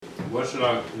What should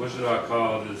I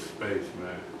call this space,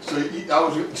 man? So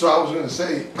I was gonna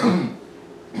say,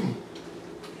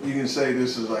 you can say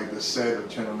this is like the set of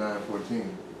Channel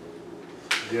 914.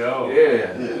 Yo.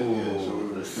 Yeah.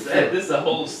 Ooh. The set. This is a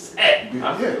whole set.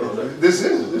 This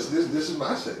is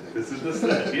my set. Nigga. This is the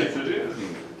set. Yes, it is.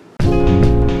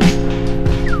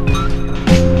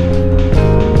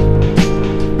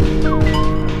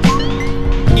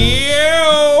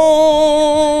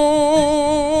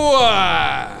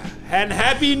 And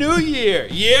Happy New Year.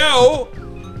 Yo.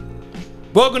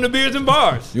 Welcome to Beers and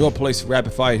Bars. Your place for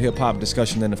rapid fire hip hop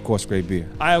discussion and of course great beer.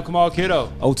 I am Kamal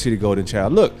Kiddo. OT the Golden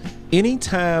Child. Look,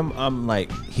 anytime I'm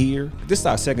like here, this is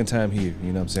our second time here, you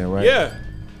know what I'm saying, right? Yeah.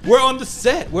 We're on the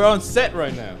set. We're on set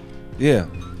right now. Yeah.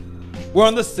 We're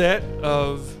on the set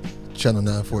of Channel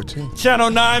 914. Channel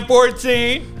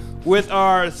 914 with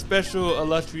our special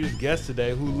illustrious guest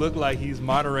today who looked like he's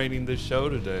moderating the show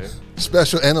today.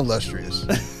 Special and illustrious.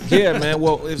 Yeah, man.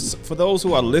 Well, if for those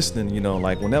who are listening, you know,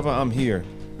 like whenever I'm here,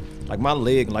 like my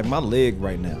leg right now,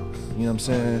 you know what I'm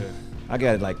saying? Yeah. I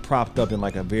got it like propped up in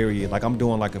like a very, like I'm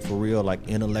doing like a for real like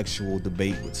intellectual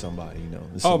debate with somebody, you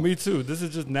know. Me too. This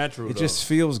is just natural. It just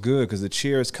feels good because the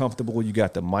chair is comfortable. You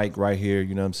got the mic right here,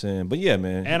 you know what I'm saying? But yeah,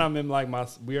 man. And I'm in like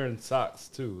we're in socks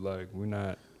too. Like we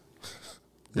don't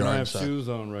have shoes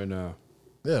on right now.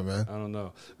 Yeah, man. I don't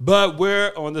know. But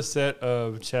we're on the set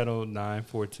of Channel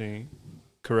 914,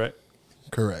 correct?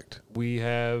 Correct. We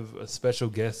have a special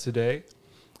guest today.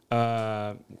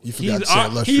 You forgot to say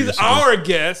illustrious. He's our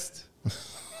guest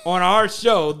on our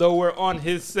show, though we're on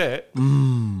his set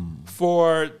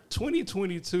for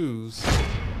 2022's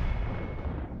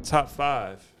top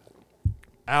 5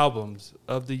 albums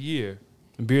of the year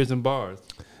in Beers and Bars.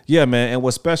 Yeah, man. And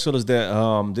what's special is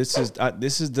that this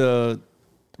is the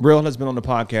Real has been on the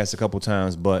podcast a couple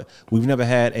times, but we've never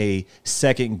had a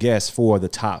second guest for the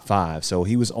top 5. So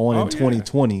he was on in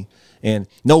 2020, and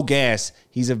no gas.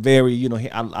 He's a very,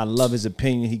 I love his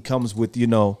opinion. He comes with,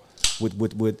 with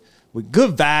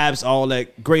good vibes, all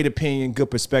that great opinion, good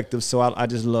perspective. So I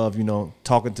just love,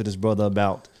 talking to this brother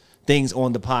about things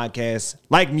on the podcast,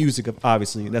 like music,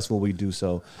 obviously. That's what we do.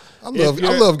 So I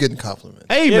love getting compliments.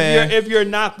 Hey, man. If you're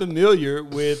not familiar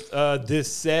with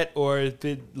this set, or if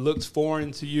it looks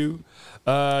foreign to you,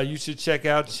 you should check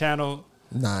out Channel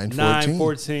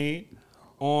 914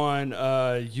 on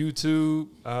YouTube.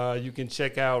 You can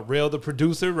check out Rail the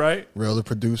Producer, right? Rail the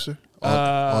Producer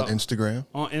on Instagram.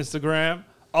 On Instagram.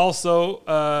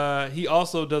 Also, he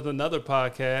also does another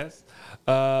podcast,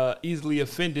 Easily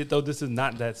Offended, though this is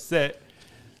not that set.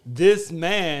 This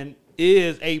man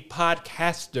is a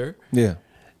podcaster. Yeah.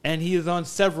 And he is on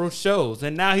several shows.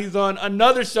 And now he's on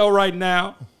another show right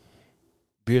now,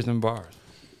 Beers and Bars.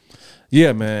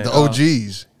 Yeah, man. The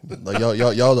OGs. Like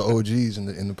y'all the OGs in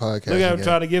the podcast. Look at him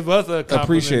trying to give us a compliment.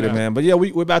 Appreciate it, man. But yeah,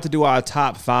 we're about to do our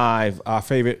top 5, our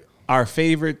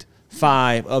favorite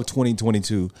 5 of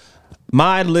 2022.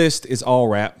 My list is all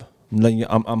rap.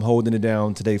 I'm holding it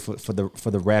down today for the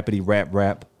rapidy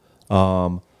rap.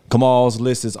 Kamal's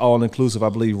list is all inclusive. I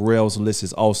believe Rail's list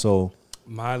is also.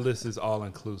 My list is all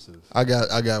inclusive. I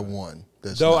got one.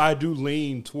 Though I do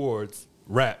lean towards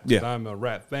rap. Yeah. I'm a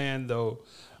rap fan, though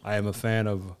I am a fan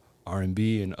of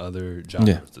R&B and other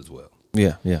genres as well.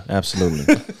 Yeah,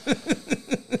 absolutely.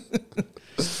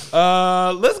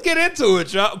 Let's get into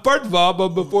it, y'all. First of all, but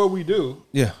before we do,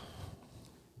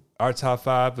 our top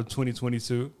 5 of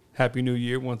 2022. Happy New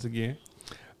Year once again.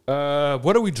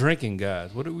 What are we drinking,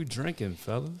 guys? What are we drinking,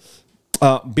 fellas?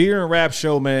 Beer and rap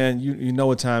show, man. You know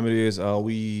what time it is.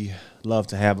 We love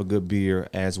to have a good beer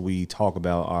as we talk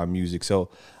about our music. So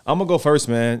I'm going to go first,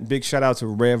 man. Big shout out to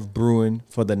Rev Brewing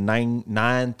for the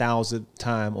 9,000th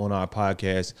time on our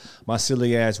podcast. My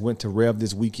silly ass went to Rev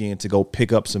this weekend to go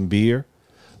pick up some beer.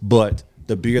 But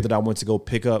the beer that I went to go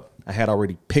pick up, I had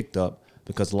already picked up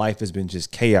because life has been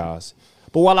just chaos.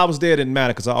 But while I was there, it didn't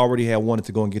matter because I already had wanted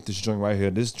to go and get this joint right here.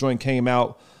 This joint came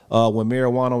out when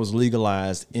marijuana was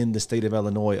legalized in the state of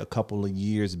Illinois a couple of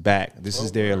years back. This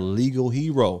is their Legal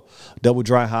Hero Double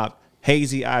Dry Hop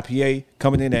Hazy IPA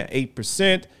coming in at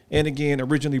 8%. And again,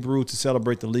 originally brewed to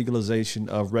celebrate the legalization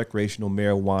of recreational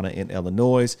marijuana in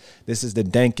Illinois. This is the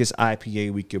dankest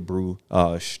IPA we could brew.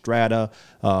 Strata,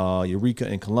 Eureka,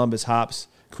 and Columbus hops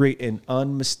create an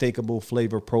unmistakable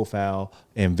flavor profile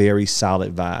and very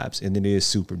solid vibes. And it is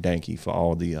super danky for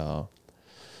all the,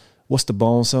 what's the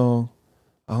Bone song?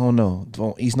 I don't know.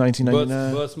 East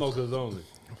 1999? Bud Smokers Only.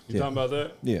 You talking about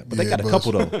that? Yeah, but they got a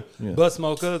couple, though. Yeah. Bud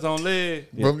Smokers Only.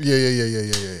 Yeah.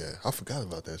 Yeah. I forgot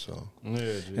about that song.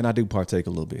 Yeah, and I do partake a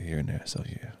little bit here and there, so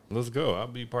yeah. Let's go. I'll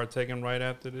be partaking right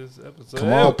after this episode.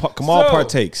 Kamal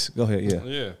partakes. Go ahead,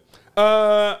 Yeah.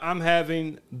 I'm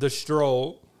having the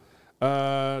Stroll.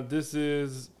 This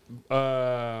is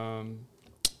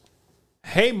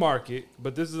Haymarket,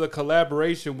 but this is a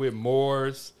collaboration with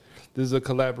Moors. This is a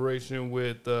collaboration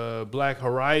with Black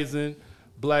Horizon,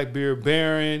 Black Beer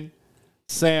Baron,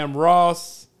 Sam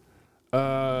Ross,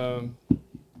 Funky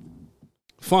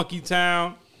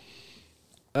Town.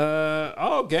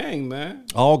 All gang, man.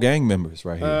 All gang members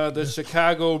right here. The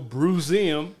Chicago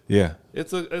Brewseum. Yeah.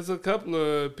 It's a couple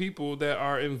of people that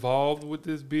are involved with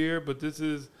this beer, but this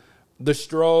is the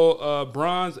Stroll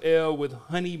Bronze Ale with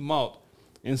honey malt,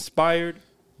 inspired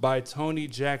by Tony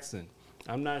Jackson.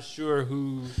 I'm not sure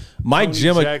who Tony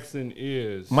Jackson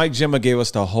is. Mike Gemma gave us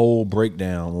the whole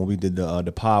breakdown when we did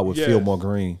the pod with Fillmore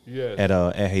Green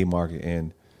at Haymarket,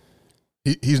 and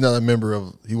he's not a member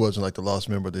of. He wasn't like the lost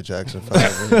member of the Jackson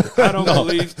 5. I don't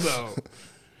believe so.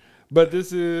 But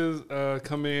this is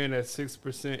coming in at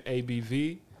 6%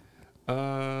 ABV.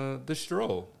 The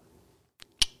Stroll.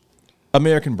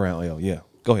 American Brown Ale. Yeah,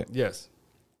 go ahead. Yes.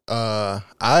 I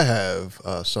have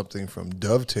something from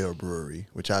Dovetail Brewery,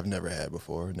 which I've never had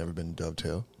before. Never been to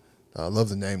Dovetail. I love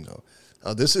the name though.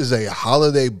 This is a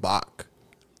Holiday Bock.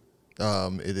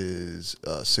 It is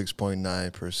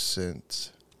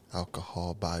 6.9%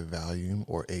 alcohol by volume,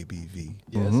 or ABV.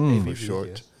 Yes, for ABV,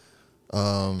 short.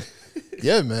 yes.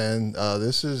 Yeah, man.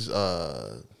 This is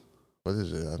what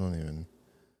is it?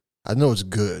 I know it's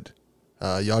good.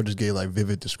 Y'all just gave like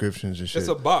vivid descriptions and shit. It's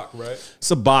a Bock, right?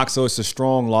 It's a Bock, so it's a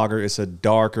strong lager. It's a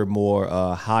darker, more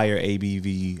higher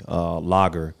ABV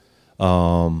lager.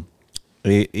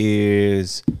 It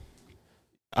is.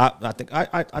 I think I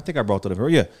brought that up.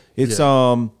 Yeah, it's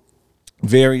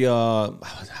very how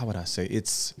would I say?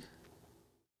 It's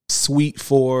sweet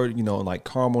for, like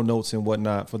caramel notes and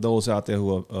whatnot. For those out there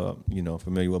who are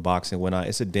familiar with boxing and whatnot,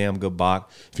 it's a damn good Bock.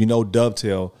 If you know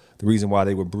Dovetail, the reason why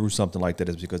they would brew something like that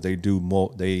is because they do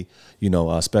more. They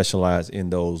specialize in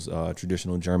those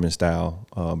traditional German style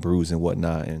brews and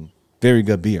whatnot, and very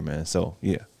good beer, man. So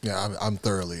yeah, I'm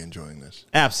thoroughly enjoying this.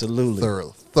 Absolutely,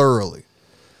 thoroughly.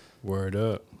 Word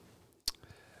up.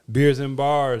 Beers and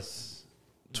Bars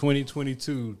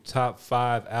 2022 top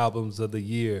 5 albums of the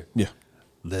year. Yeah.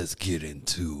 Let's get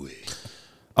into it.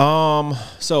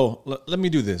 So let me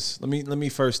do this. Let me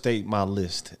first state my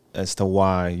list as to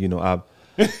why I. You got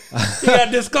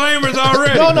disclaimers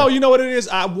already. No. You know what it is?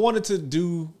 I wanted to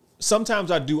do. Sometimes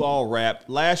I do all rap.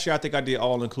 Last year I think I did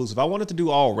all inclusive. I wanted to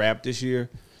do all rap this year.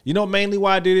 You know mainly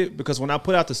why I did it? Because when I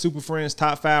put out the Super Friends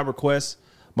top 5 requests,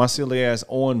 my silly ass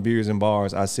on Beers and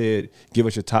Bars, I said, give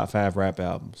us your top 5 rap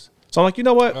albums. So I'm like, you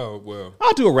know what? Oh, well.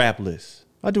 I'll do a rap list.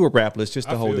 Just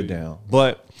to hold it down.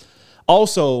 But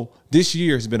also, this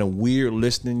year has been a weird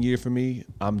listening year for me.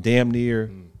 I'm damn near,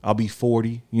 I'll be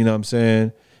 40, you know what I'm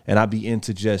saying? And I'll be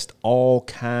into just all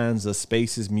kinds of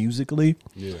spaces musically.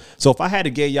 Yeah. So if I had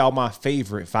to get y'all my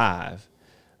favorite 5,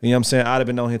 you know what I'm saying? I'd have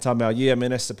been on here talking about, yeah,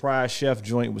 man, that Surprise Chef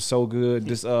joint was so good.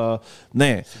 This,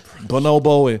 man,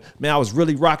 Bonobo, and man, I was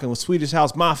really rocking with Swedish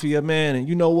House Mafia, man. And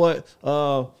you know what?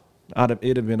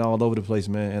 It'd have been all over the place,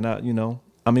 man.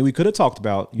 And we could have talked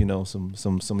about,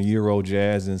 some Euro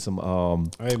jazz and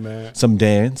some, hey man, some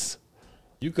dance.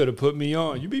 You could have put me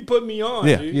on. You be putting me on.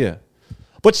 Yeah, dude. yeah.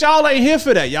 But y'all ain't here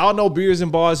for that. Y'all know Beers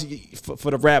and Bars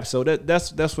for the rap. So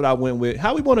that's what I went with.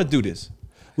 How we want to do this?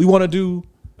 We want to do.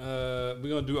 We're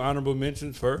gonna do honorable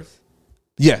mentions first.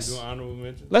 Yes. Do honorable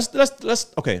mentions. Let's.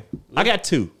 Okay. I got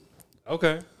 2.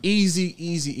 Okay.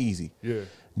 Easy. Yeah.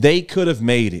 They could have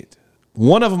made it.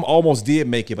 One of them almost did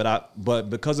make it, but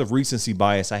because of recency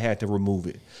bias, I had to remove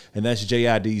it. And that's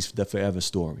JID's The Forever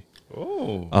Story.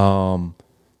 Oh.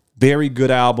 Very good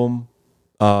album.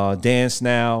 Dance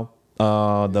Now.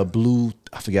 The Blue,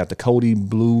 I forgot, the Cody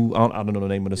Blue. I don't know the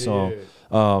name of the song.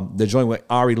 Yeah. The joint with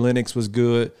Ari Lennox was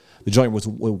good. The joint with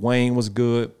Wayne was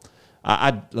good.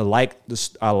 I like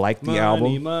the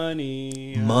album.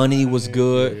 Money was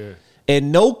good. Yeah.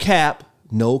 And no cap.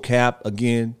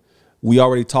 Again, we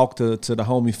already talked to the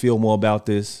homie Fillmore about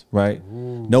this, right?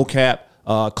 Ooh. No cap.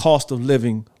 Cost of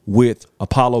Living with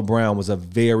Apollo Brown was a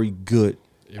very good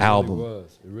album. It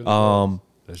really was.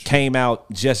 Came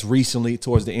out just recently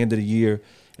towards the end of the year,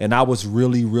 and I was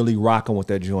really, really rocking with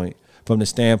that joint from the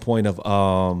standpoint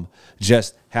of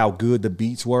just how good the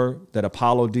beats were that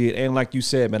Apollo did. And like you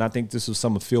said, man, I think this was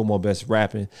some of Fillmore's best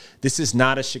rapping. This is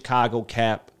not a Chicago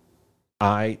cap.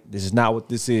 All right? This is not what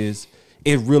this is.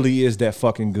 It really is that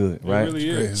fucking good, right? It really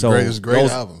is. So it's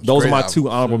great albums. Those great are my albums. 2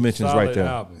 honorable mentions right there.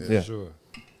 Album, yeah, for sure.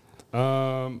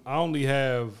 I only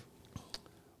have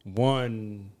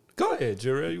one. Go ahead,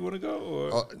 Jarrell. You want to go?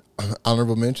 Or?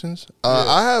 Honorable mentions?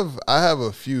 I have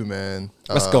a few, man.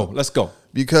 Let's go.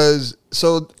 because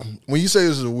so when you say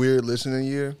this is a weird listening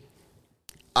year,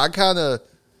 I kind of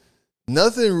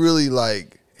nothing really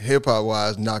like hip hop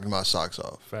wise knocking my socks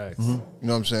off. Facts. You know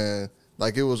what I'm saying?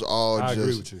 Like it was all I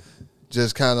agree with you.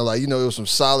 just kind of like, it was some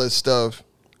solid stuff,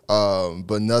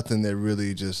 but nothing that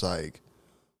really just like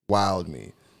wowed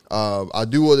me. I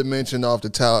do want to mention off the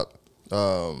top,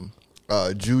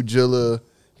 Jew Jilla,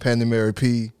 Panamera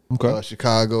P,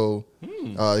 Chicago.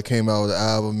 It came out with an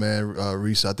album, man,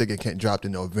 recent. I think it dropped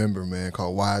in November, man,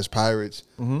 called Wise Pirates.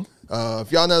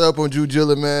 If y'all not up on Jew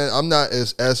Jilla, man, I'm not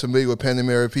as familiar with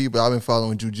Panamera P, but I've been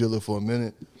following Jew Jilla for a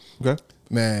minute. Okay.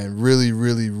 Man, really,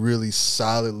 really, really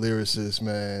solid lyricist,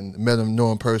 man.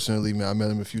 Know him personally, man. I met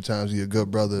him a few times. He's a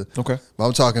good brother. Okay. But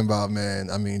I'm talking about, man,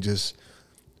 I mean, just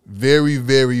very,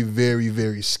 very, very,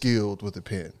 very skilled with the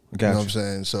pen. Gotcha. You know what I'm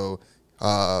saying? So,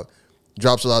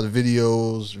 drops a lot of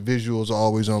videos. Visuals are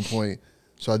always on point.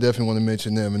 So I definitely want to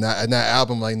mention them. And that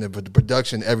album, like the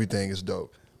production, everything is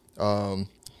dope.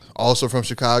 Also from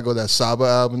Chicago, that Saba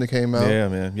album that came out. Yeah,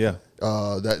 man. Yeah.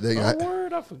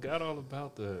 Word, I forgot all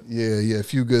about that. Yeah, a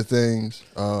few good things.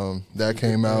 That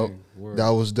came out. Word. That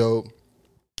was dope.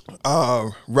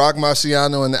 Rock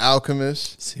Marciano and the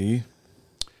Alchemist. See?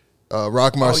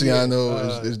 Rock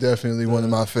Marciano is definitely one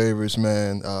of my favorites,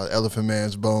 man. Elephant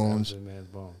Man's Bones.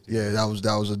 Yeah, that was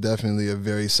definitely a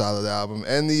very solid album.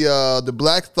 And the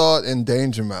Black Thought and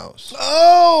Danger Mouse.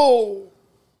 Oh!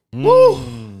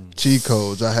 Woo! Cheat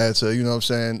codes. I had to, you know what I'm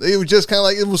saying? It was just kind of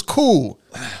like, it was cool.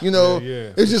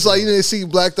 Yeah. It's just like, you see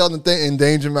Black Thought and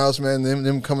Danger Mouse, man,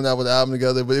 them coming out with an album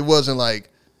together, but it wasn't like,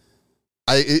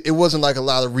 it wasn't like a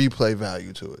lot of replay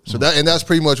value to it. So that's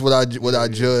pretty much what I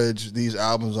judge these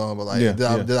albums on. But like,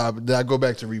 did I go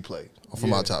back to replay for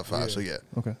my top 5? Yeah. So yeah.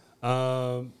 Okay.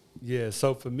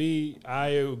 So for me, I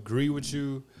agree with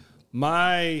you.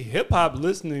 My hip hop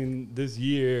listening this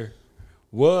year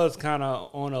was kind of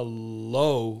on a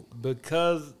low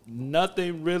because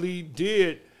nothing really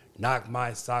did knock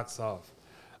my socks off.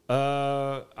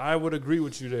 I would agree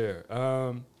with you there.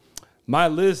 My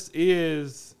list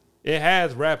it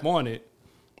has rap on it.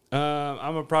 I'm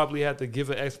gonna probably have to give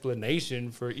an explanation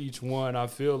for each one. I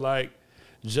feel like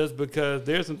just because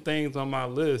there's some things on my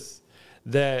list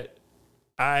that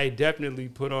I definitely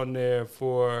put on there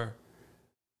for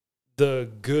the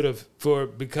good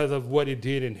because of what it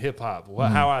did in hip hop,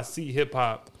 how I see hip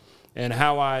hop, and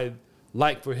how I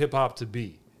like for hip hop to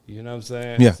be. You know what I'm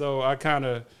saying? Yeah. So I kind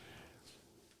of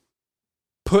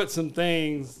put some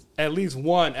things, at least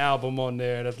one album on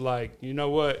there that's like, you know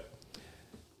what?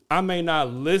 I may not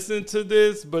listen to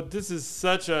this, but this is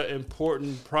such an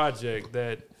important project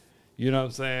that, you know what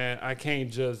I'm saying, I can't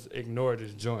just ignore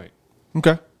this joint.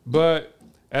 Okay. But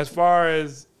as far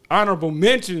as honorable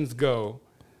mentions go,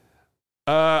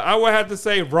 I would have to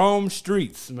say Rome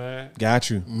Streets, man. Got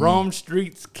you. Rome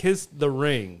Streets Kiss the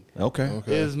Ring Okay.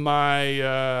 is my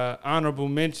honorable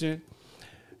mention.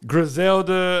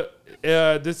 Griselda,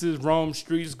 this is Rome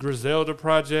Streets Griselda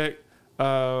project.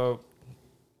 A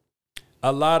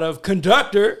lot of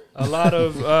Conductor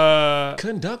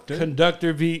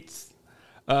Conductor beats,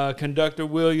 Conductor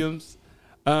Williams.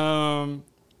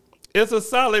 It's a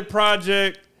solid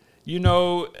project. You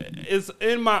know, it's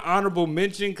in my honorable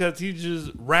mention because he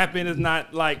just rapping is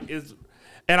not like and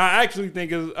I actually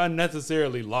think it's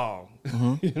unnecessarily long. You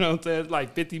know what I'm saying? It's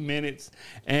like 50 minutes,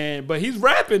 but he's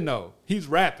rapping though. He's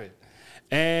rapping,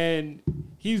 and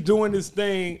he's doing this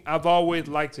thing. I've always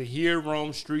liked to hear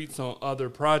Rome Streets on other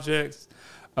projects,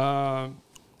 and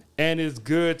it's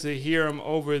good to hear him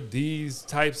over these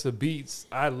types of beats.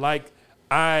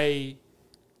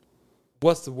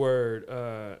 What's the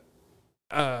word?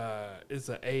 It's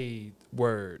an A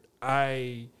word.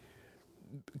 I've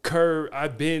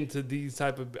been to these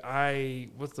type of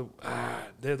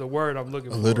there's a word I'm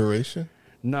looking for. Alliteration?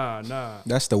 Nah.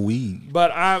 That's the weed.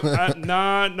 But I'm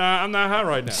not high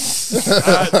right now.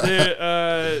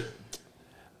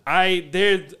 I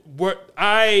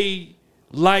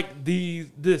like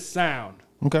this sound.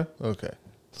 Okay.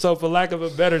 So for lack of a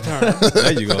better term,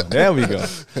 There you go. There we go.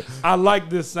 I like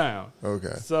this sound.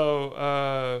 Okay.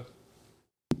 So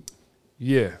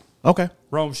yeah. Okay.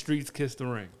 Rome Streets Kiss the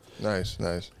Ring. Nice.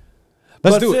 Let's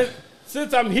do it.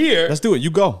 Since I'm here, Let's do it. You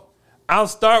go. I'll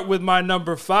start with my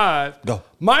number 5. Go.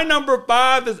 My number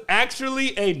 5 is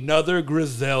actually another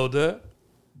Griselda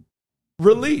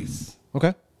release.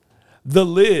 Okay. The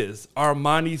Liz,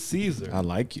 Armani Caesar. I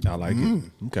like it.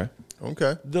 Okay.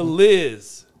 Okay. The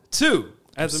Liz 2,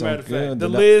 as a So matter of good. fact. The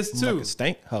Like- Liz like 2, a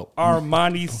stank hoe.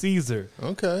 Armani Caesar.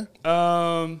 Okay.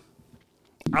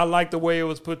 I like the way it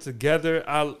was put together.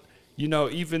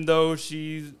 Even though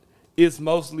she's it's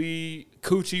mostly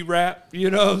coochie rap.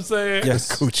 You know what I'm saying?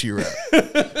 Yes. Coochie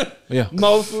rap. Yeah.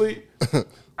 Mostly.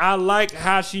 I like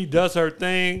how she does her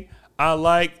thing. I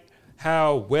like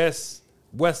how West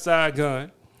Side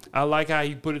Gun. I like how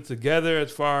he put it together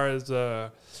as far as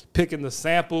picking the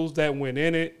samples that went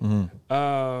in it.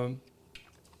 I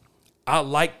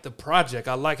like the project.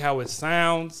 I like how it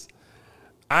sounds.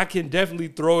 I can definitely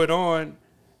throw it on,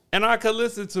 and I could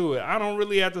listen to it. I don't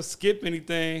really have to skip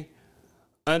anything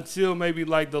until maybe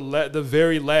like the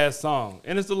very last song.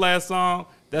 And it's the last song.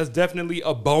 That's definitely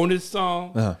a bonus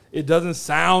song. Uh-huh. It doesn't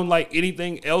sound like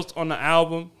anything else on the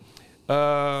album.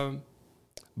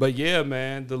 But yeah,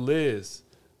 man, the Liz,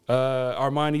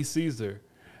 Armani Caesar,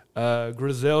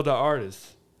 Griselda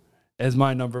Artist as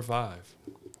my number 5.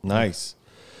 Nice.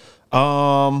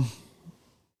 I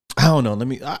don't know.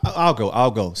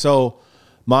 I'll go. So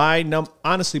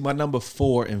honestly, my number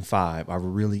 4 and 5 are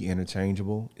really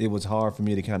interchangeable. It was hard for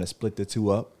me to kind of split the two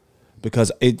up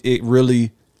because it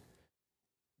really,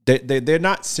 they're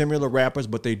not similar rappers,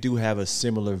 but they do have a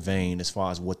similar vein as far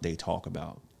as what they talk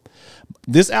about.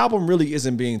 This album really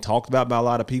isn't being talked about by a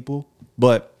lot of people,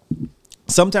 but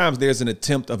sometimes there's an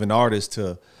attempt of an artist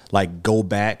to like go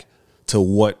back to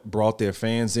what brought their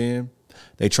fans in.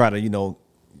 They try to,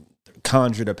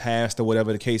 conjure the past or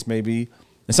whatever the case may be.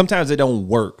 And sometimes they don't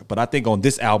work, but I think on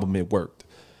this album it worked.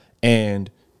 And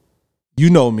you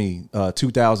know me,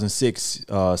 2006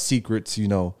 Secrets,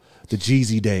 the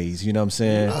Jeezy days, you know what I'm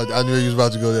saying? I knew he was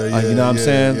about to go there. Yeah, you know what I'm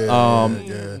saying?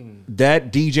 Yeah.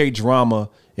 That DJ Drama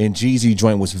and Jeezy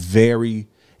joint was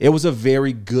it was a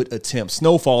very good attempt.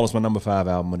 Snowfall is my number 5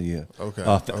 album of the year. Okay.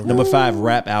 Number 5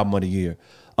 rap album of the year.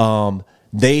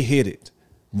 They hit it.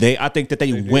 I think that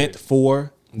they went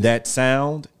for that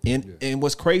sound. And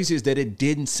what's crazy is that it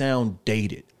didn't sound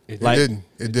dated. It didn't.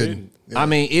 Yeah. I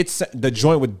mean, it's the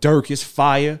joint with Dirk is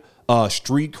fire.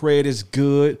 Street Cred is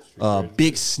good.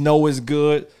 Big Snow is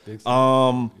good.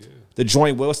 The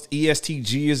joint with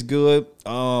ESTG is good.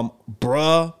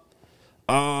 Bruh.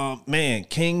 Man,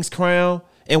 King's Crown.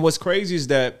 And what's crazy is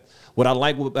that what I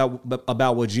like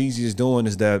about what Jeezy is doing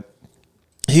is that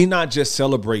he not just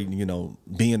celebrating,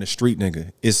 being a street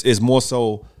nigga. It's more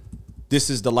so, this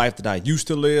is the life that I used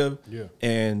to live,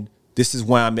 and this is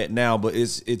where I'm at now. But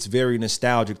it's very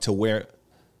nostalgic to where,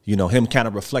 him kind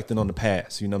of reflecting on the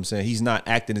past. You know what I'm saying? He's not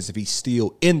acting as if he's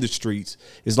still in the streets.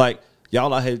 It's like,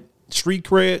 y'all out here, street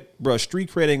cred, bro, street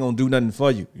cred ain't gonna do nothing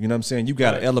for you. You know what I'm saying? You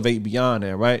got to elevate beyond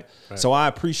that, right? So I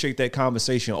appreciate that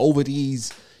conversation over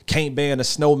these Can't Ban a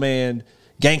Snowman,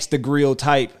 Gangsta Grill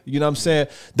type. You know what I'm saying?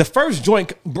 The first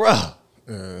joint, bruh,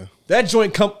 that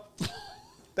joint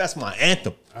that's my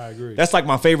anthem. I agree. That's like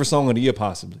my favorite song of the year,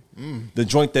 possibly. The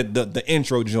joint the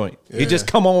intro joint. It just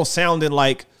come on sounding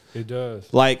like it does.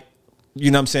 Like,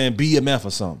 you know what I'm saying, BMF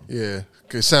or something. Yeah.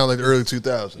 It sound like the early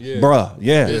 2000s. Yeah. Bruh,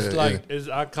 yeah. It's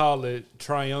I call it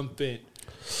triumphant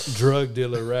drug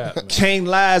dealer rap. Man. Can't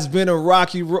Lie's been a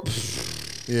rocky road.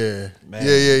 Yeah. Man.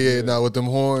 Yeah. Now with them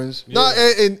horns. Yeah. No,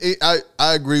 and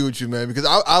I agree with you, man, because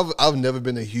I've never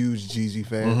been a huge Jeezy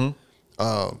fan.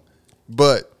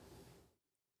 But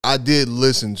I did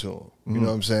listen to him. You know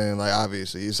what I'm saying? Like,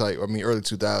 obviously, it's like, early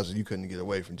 2000s, you couldn't get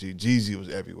away from Jeezy. Jeezy was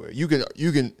everywhere. You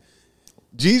can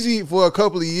Jeezy for a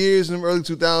couple of years in the early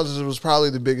 2000s was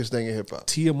probably the biggest thing in hip hop.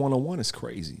 TM 101 is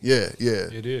crazy. Yeah.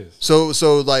 It is. So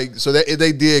that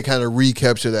they did kind of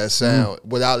recapture that sound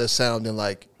without it sounding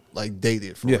like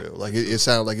dated for real. Like it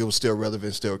sounded like it was still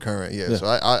relevant, still current. Yeah. So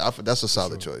I that's a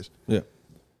solid choice. Yeah.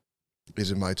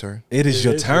 Is it my turn? It is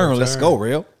your turn. Let's go,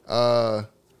 Real.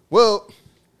 Well,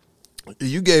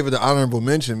 you gave it an honorable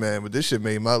mention, man, but this shit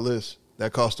made my list.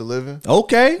 That Cost of Living.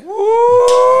 Okay.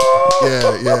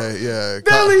 Yeah.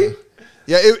 Billy.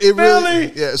 Yeah, it Billy.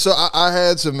 really. Yeah, so I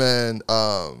had some, man.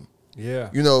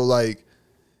 Like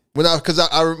when I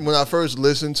first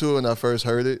listened to it and I first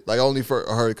heard it, like I only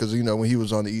heard it because when he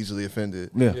was on the Easily Offended.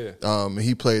 Yeah.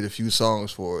 He played a few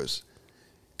songs for us,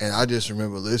 and I just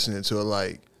remember listening to it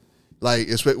like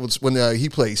it's when he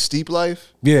played Steep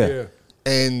Life. Yeah.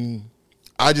 And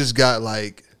I just got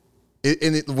like.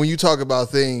 When you talk about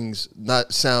things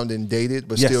not sounding dated,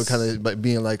 but still kind of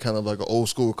being like kind of like an old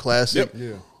school classic,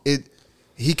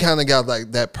 he kind of got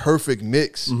like that perfect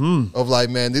mix of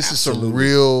like, man, this is some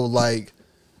real like,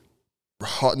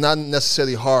 not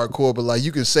necessarily hardcore, but like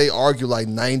you can argue like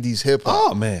 90s hip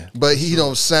hop. Oh man, but he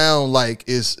don't sound like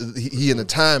he in a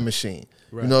time machine.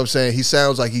 Right. You know what I'm saying? He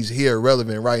sounds like he's here,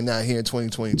 relevant right now, here in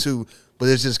 2022. But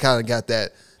it's just kind of got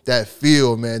that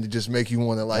feel, man, to just make you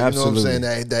want to like, Absolutely. You know what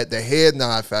I'm saying? That the head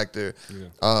nod factor.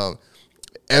 Yeah.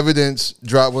 Evidence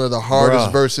dropped one of the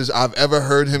hardest verses I've ever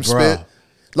heard him spit.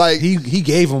 Like He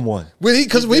gave him one. when he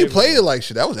played it like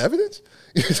shit, that was evidence.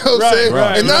 You know what I'm Right, saying?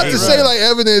 right, and not right, to say right. like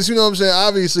evidence, you know what I'm saying?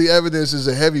 Obviously, evidence is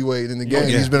a heavyweight in the game.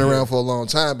 Yeah, He's been yeah. around for a long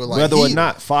time, but like Whether or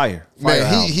not, fire. man,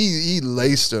 album. he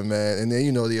laced him, man. And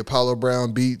then the Apollo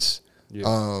Brown beats,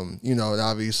 and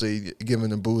obviously giving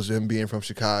the boost to him being from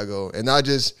Chicago, and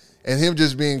him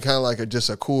just being kind of like just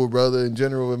a cool brother in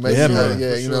general. It makes Yeah, you man.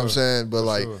 kinda, For you know what I'm sure. saying? But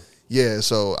like, sure. yeah.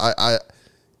 So and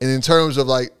in terms of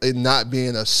like it not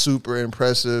being a super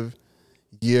impressive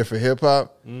year for hip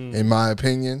hop, in my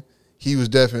opinion, he was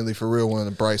definitely for real one of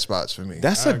the bright spots for me.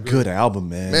 That's a good album,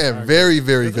 man. Man, very,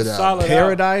 very It's good a album. solid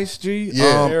Paradise, G.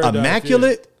 Yeah. Paradise,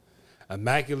 Immaculate.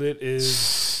 Immaculate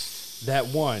is that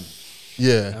one.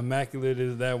 Yeah. Immaculate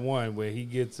is that one where he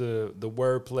gets the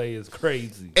wordplay is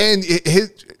crazy. And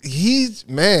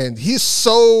he's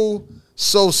so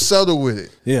subtle with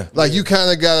it. Yeah. Like you kind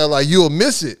of gotta like you'll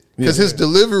miss it because his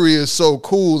delivery is so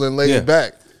cool and laid Yeah.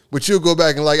 back. But you'll go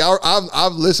back and like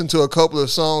I've listened to a couple of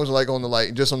songs like on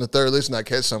the third listen I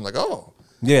catch something like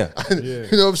Yeah. you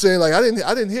know what I'm saying, like I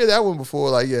didn't hear that one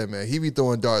before, like yeah man, he be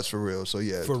throwing darts for real. So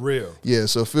yeah, For real. yeah.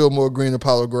 So Fillmore Green,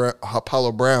 Apollo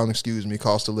Brown,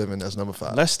 Cost of Living, that's number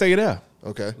 5. Let's stay there.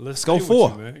 Okay. Let's go stay with 4.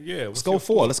 you, man. Yeah, Let's go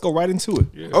 4. Let's go right into it.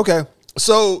 Yeah. Okay.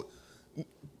 So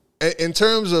in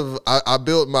terms of I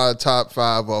built my top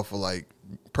 5 off of like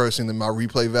personally my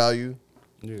replay value.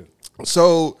 Yeah.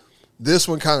 So this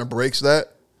one kind of breaks that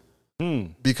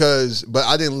but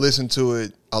I didn't listen to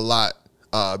it a lot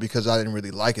because I didn't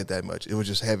really like it that much. It was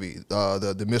just heavy.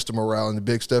 The Mr. Morale and the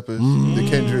Big Steppers, the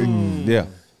Kendrick. Yeah.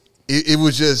 It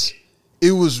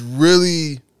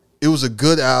was a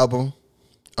good album.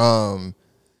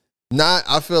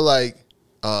 I feel like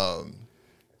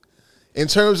in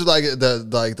terms of like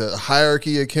the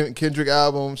hierarchy of Kendrick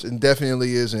albums, it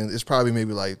definitely isn't. It's probably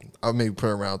maybe like I'll maybe put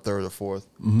it around 3rd or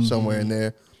 4th, somewhere in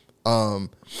there.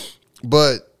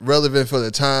 But relevant for the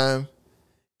time,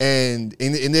 and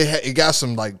it got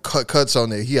some like cuts on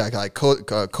there. He had like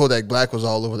Kodak Black was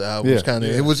all over the album. Yeah.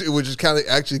 It was just kind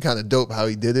of dope how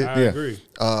he did it. I agree.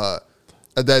 That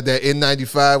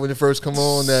N95 when it first come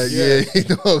on, you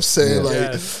know what I'm saying?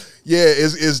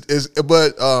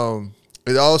 But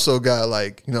it also got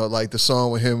like like the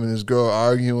song with him and his girl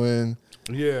arguing.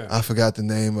 Yeah. I forgot the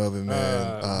name of it,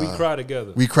 man. We Cry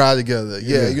Together. We Cry Together.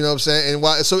 Yeah, you know what I'm saying?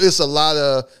 And so it's a lot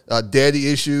of daddy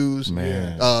issues.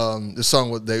 Man. The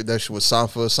song with that shit with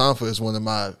Sanfa. Sanfa is one of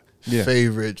my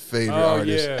favorite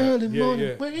artists. Yeah. Early Yeah, morning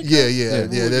yeah. wake Yeah. I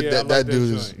like That that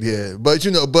dude is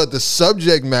joint. but the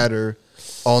subject matter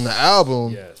on the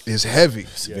album Yes. is heavy.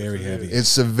 It's very heavy.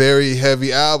 It's a very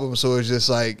heavy album, so it's just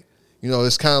like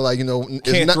it's kind of like it's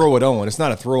Can't not, throw it on. It's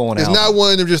not a throw on It's album. not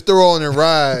one of them just throw on and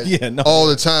ride Yeah, no. all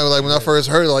the time. Like when I first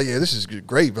heard it, like, yeah, this is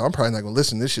great, but I'm probably not gonna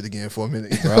listen to this shit again for a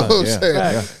minute. You know what I'm yeah, saying?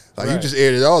 yeah. Like you just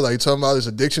aired it all. Like talking about this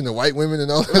addiction to white women and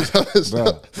all that other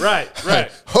stuff. Right.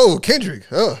 Oh, Kendrick.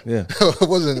 Yeah.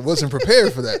 wasn't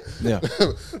prepared for that. Yeah.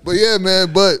 But yeah,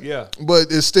 man. But Yeah. but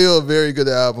it's still a very good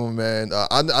album, man.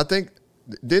 I think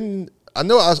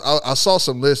I saw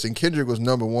some lists and Kendrick was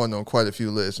number 1 on quite a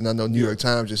few lists, and I know New York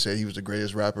Times just said he was the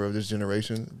greatest rapper of this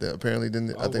generation. That apparently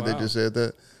didn't. I think they wow. just said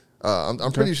that.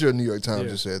 I'm pretty sure New York Times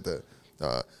just said that.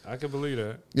 I can believe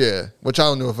that. Yeah, which I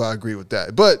don't know if I agree with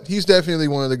that, but he's definitely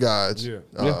one of the guys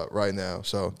right now.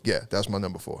 So yeah, that's my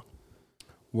number 4.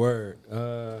 Word.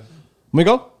 Me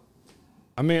go?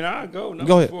 I mean, I'll go number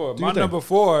Go ahead. 4. Do My your thing. number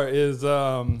 4 is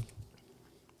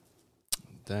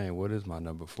dang, what is my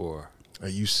number 4?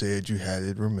 You said you had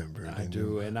it remembered. I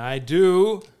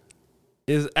do.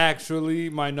 Is actually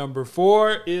my number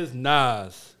 4 is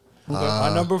Nas.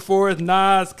 My number 4 is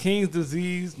Nas, King's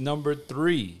Disease, number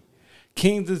 3.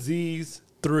 King's Disease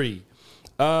 3.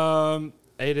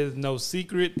 It is no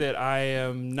secret that I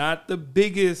am not the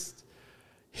biggest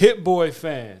Hit Boy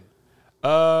fan.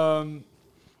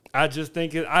 I just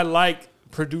think I like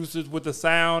producers with a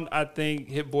sound. I think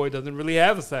Hit Boy doesn't really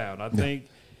have a sound. I think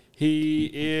he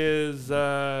is,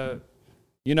 an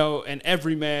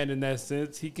everyman in that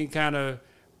sense. He can kind of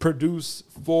produce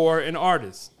for an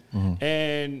artist.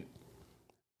 And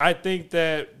I think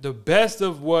that the best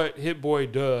of what Hit Boy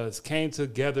does came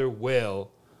together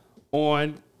well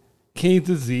on King's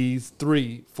Disease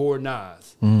 3 for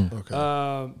Nas.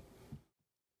 Okay.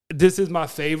 This is my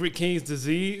favorite King's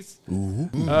Disease.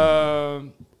 I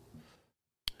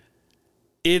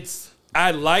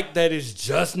like that it's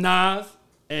just Nas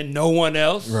and no one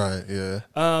else. Right.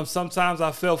 Yeah. Sometimes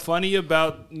I felt funny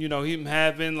about him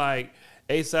having like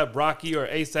A$AP Rocky or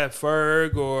A$AP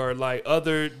Ferg or like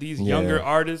these younger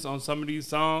artists on some of these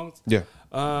songs. Yeah.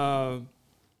 On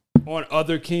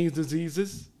other King's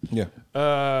Diseases. Yeah.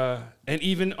 And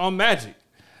even on Magic.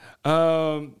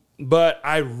 but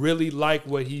I really like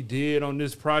what he did on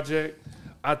this project.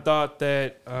 I thought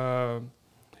that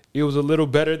it was a little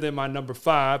better than my number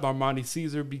 5, Armani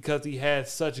Caesar, because he had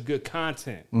such good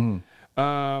content.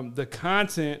 The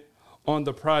content on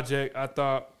the project I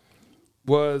thought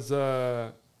was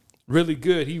really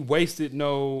good. He wasted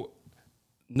no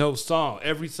song.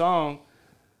 Every song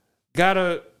got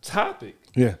a topic.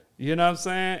 Yeah. You know what I'm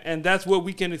saying? And that's what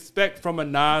we can expect from a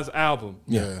Nas album.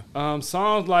 Yeah.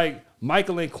 Songs like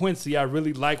Michael and Quincy, I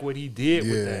really like what he did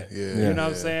with that. You know what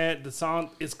I'm saying? The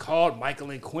song is called Michael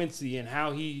and Quincy, and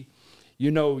how he,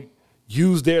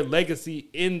 used their legacy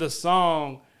in the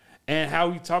song and how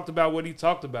he talked about what he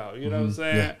talked about. You know what I'm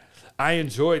saying? Yeah. I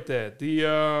enjoyed that.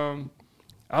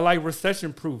 I like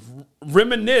Recession Proof.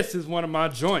 Reminisce is one of my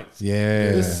joints.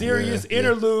 Yeah. The serious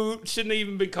interlude shouldn't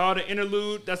even be called an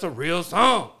interlude. That's a real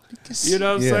song. You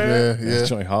know what I'm saying? Yeah. That's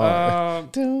joint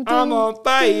hard. I'm on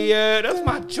fire. That's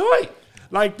my joint.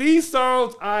 Like, these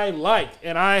songs I like,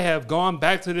 and I have gone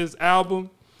back to this album,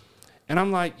 and I'm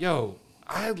like, yo,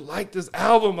 I like this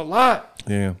album a lot.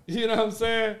 Yeah. You know what I'm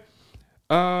saying?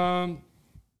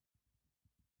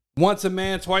 Once a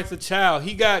Man, Twice a Child.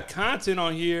 He got content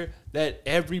on here that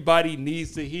everybody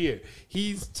needs to hear.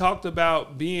 He's talked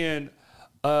about being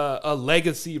a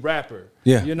legacy rapper.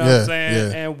 Yeah. You know what I'm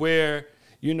saying? Yeah. And where,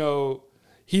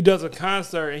 he does a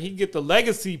concert and he get the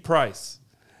legacy price.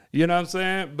 You know what I'm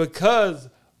saying? Because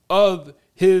of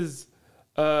his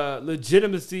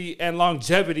legitimacy and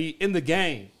longevity in the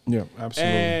game. Yeah,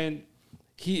 absolutely. And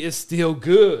he is still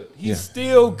good. He's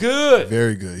still good.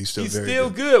 Very good. He's still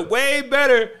good. Way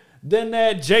better than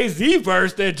that Jay-Z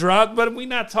verse that dropped, but we're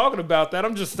not talking about that.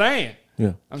 I'm just saying.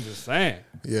 Yeah. I'm just saying.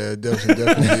 Yeah,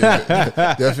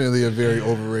 definitely a very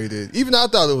overrated. Even I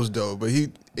thought it was dope, but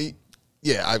I'm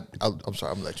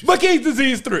sorry, I'm gonna let you. But King's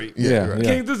Disease 3. Yeah, right.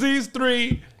 King's Disease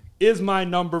 3 is my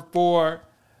number 4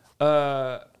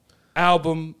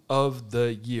 album of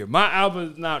the year. My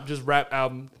album is not just rap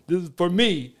album. This is, for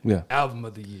me, album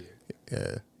of the year.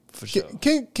 Yeah, for sure.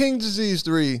 King Disease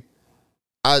 3,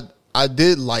 I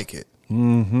did like it.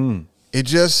 Mm-hmm. It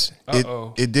just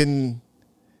it didn't.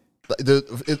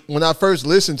 When I first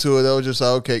listened to it, I was just like,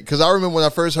 okay, because I remember when I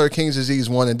first heard King's Disease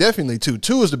 1 and definitely 2.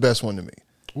 2 is the best one to me.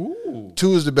 Ooh.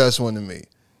 2 is the best one to me.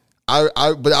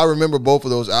 But I remember both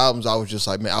of those albums. I was just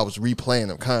like, man, I was replaying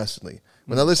them constantly.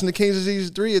 When I listened to King's Disease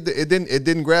 3, it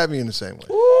didn't grab me in the same way.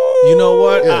 Ooh. You know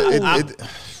what? Yeah,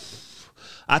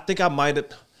 I think I might have.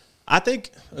 I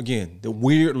think again the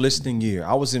weird listening year.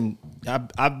 I've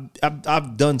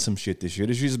done some shit this year.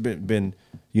 This year's been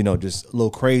just a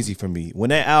little crazy for me. When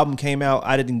that album came out,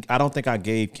 I don't think I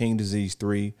gave King Disease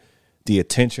 3 the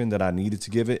attention that I needed to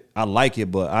give it. I like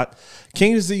it, but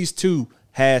King Disease 2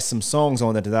 has some songs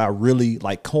on it that I really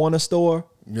like. Corner Store.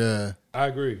 Yeah, I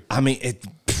agree. I mean,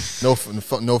 no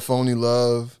phony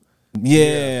love.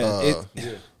 Yeah,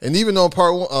 and even on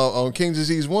part 1, on King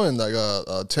Disease 1,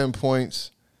 like 10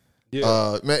 points.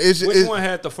 Yeah, man, which one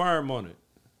had the firm on it?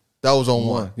 That was on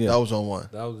 1. Yeah. That was on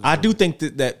 1. I do think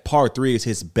that part 3 is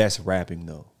his best rapping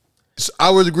though. So I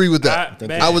would agree with that.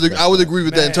 I would agree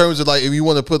with that in terms of like if you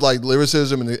want to put like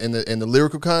lyricism and the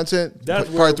lyrical content.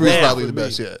 Part 3 is probably the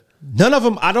best yet. None of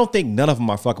them. I don't think none of them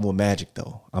are fucking with Magic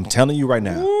though. I'm telling you right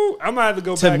now. Ooh, I might have to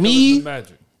go To back me, and listen to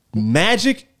Magic.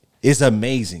 Magic is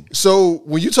amazing. So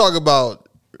when you talk about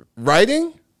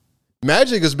writing,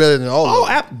 Magic is better than all of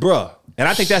them. Bruh. And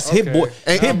I think that's Okay. Hit Boy.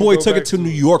 And- Hit Boy took it to New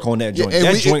York on that joint. and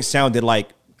That we- joint sounded like.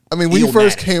 I mean, when you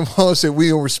first Illmatic. came on and said we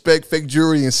don't respect fake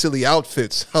jewelry and silly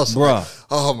outfits, I was like, Bruh.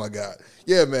 oh my God.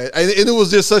 Yeah, man. And it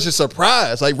was just such a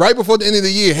surprise. Like right before the end of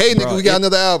the year, hey, nigga, Bruh, we got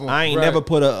another album. I ain't Right. never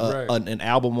put Right. an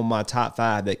album on my top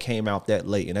 5 that came out that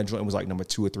late, and that joint was like number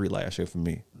 2 or 3 last year for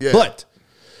me. Yeah. But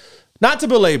not to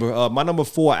belabor, my number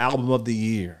 4 album of the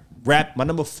year, my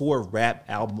number 4 rap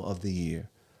album of the year,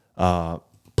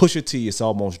 Pusha T, It's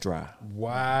Almost Dry.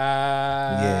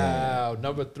 Wow. Yeah.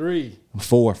 Number 3.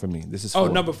 4 for me. This is 4.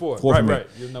 Number 4. for Right, me. right.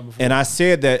 You're number 4. And I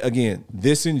said that again.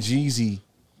 This and Jeezy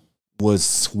was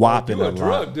swapping You're a a lot.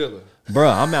 drug dealer.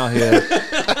 Bruh, I'm out here.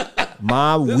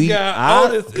 My This weed. guy,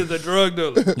 Otis, is a drug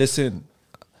dealer. Listen,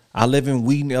 I live in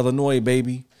Wheaton, Illinois,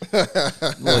 baby.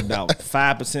 What, about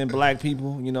 5% black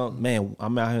people? Man,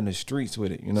 I'm out here in the streets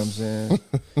with it. You know what I'm saying?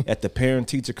 At the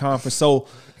parent-teacher conference. So,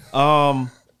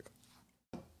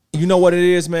 you know what it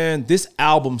is, man? This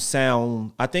album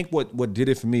sound, I think what did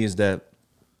it for me is that,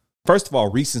 first of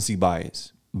all, recency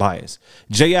bias.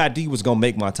 JID was going to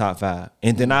make my top 5.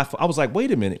 And then I was like,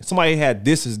 wait a minute. Somebody had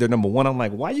this as their number 1. I'm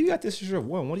like, why you got this as your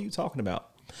 1? What are you talking about?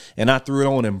 And I threw it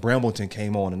on and Brambleton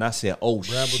came on and I said, oh,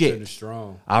 Brambleton shit. is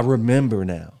strong. I remember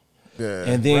now. Yeah.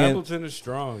 And then Brambleton is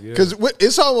strong. Yeah. Because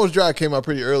It's Almost Dry came out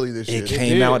pretty early this year. it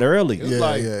came out early. It was Yeah,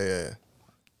 like yeah.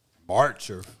 March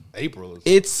or April. Or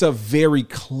something. It's a very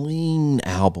clean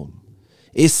album.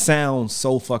 It sounds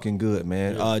so fucking good,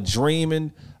 man.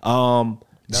 Dreaming,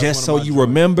 Just So one of my You joints.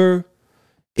 Remember.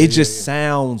 It just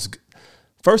sounds.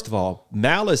 First of all,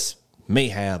 Malice may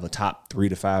have a top 3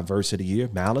 to 5 verse of the year.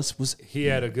 Malice was He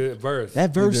had a good verse.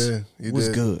 that verse He was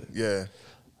did. good. Yeah.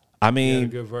 I He had a mean,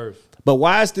 good verse. but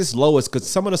why is this lowest? Because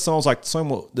some of the songs, like the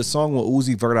song with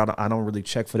Uzi Vert, I don't really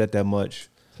check for that much.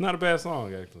 It's not a bad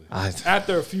song actually. I-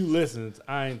 After a few listens,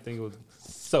 I didn't think it was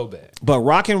so bad. But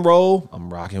rock and roll,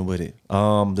 I'm rocking with it.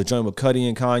 The joint with Cudi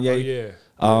and Kanye.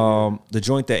 Oh yeah. The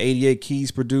joint that 88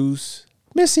 Keys produced.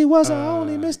 Missy was the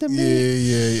only Mr. Yeah,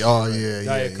 Me. yeah. Oh, yeah,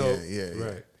 Diet yeah, Coke. yeah, yeah.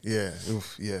 Right. Yeah.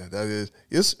 Oof, yeah, that is.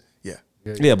 It's, yeah.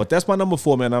 Yeah, but that's my number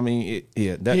 4, man. I mean,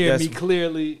 Hear that's me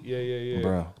clearly. Yeah.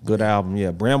 bro, good album.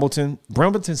 Yeah,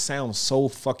 Brambleton sounds so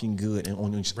fucking good, and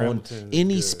on Brambleton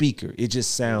any is good. speaker, it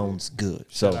just sounds good.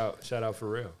 Shout So out for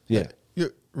real. yeah, Yeah.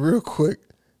 Real quick,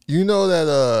 you know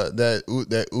that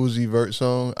Uzi Vert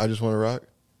song, I Just Want to Rock?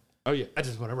 Oh yeah, I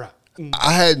just want to rock.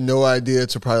 I had no idea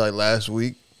till probably like last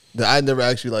week that I never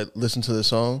actually like listened to the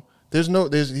song. There's no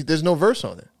verse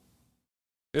on it.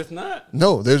 It's not.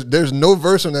 No, there's no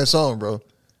verse on that song, bro.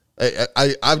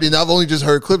 I mean, I've only just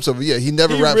heard clips of it. Yeah, he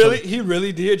never raps on it, He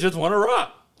really did just want to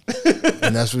rock.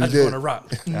 and that's what I he just did. want to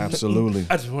rock. absolutely.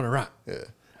 I just want to rock. Yeah,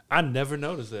 I never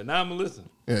noticed that. Now I'm gonna listen.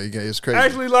 yeah, it's crazy. I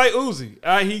actually like Uzi.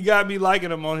 He got me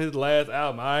liking him on his last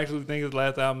album. I actually think his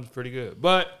last album is pretty good.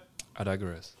 But I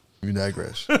digress. We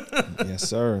digress. Yes,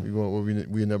 sir. We want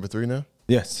we number 3 now?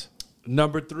 Yes.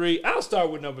 Number 3. I'll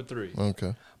start with number 3.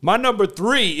 Okay. My number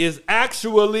 3 is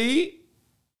actually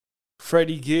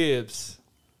Freddie Gibbs.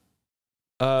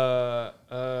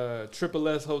 Triple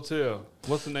S Hotel.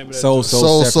 What's the name of that? Soul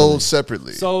joint? Sold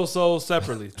separately. Sold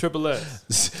separately. Triple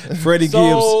S. Freddie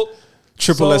Sold- Gibbs,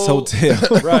 Triple S sold-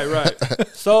 Hotel. Right.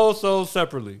 Sold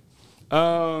separately.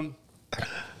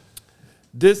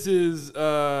 This is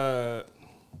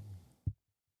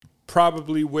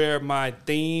probably where my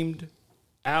themed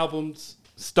albums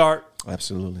start.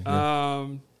 Absolutely. Yeah.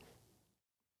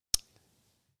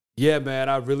 Yeah, man,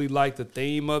 I really like the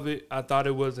theme of it. I thought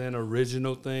it was an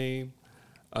original theme.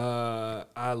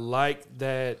 I like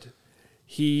that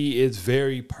he is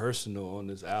very personal on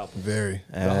this album. Very.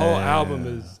 The whole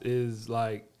album is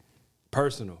like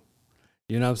personal.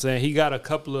 You know what I'm saying? He got a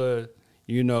couple of,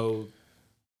 I'm going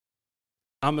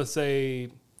to say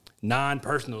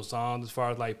non-personal songs as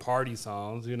far as like party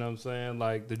songs, you know what I'm saying?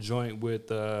 Like the joint with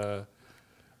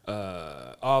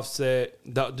Offset.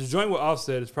 The joint with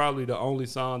Offset is probably the only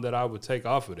song that I would take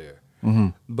off of there. Mm-hmm.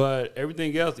 But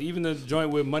everything else, even the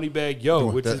joint with Moneybagg Yo,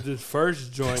 which is his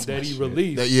first joint that he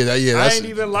released, I That's, ain't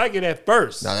even like it at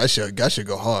first. Nah, that should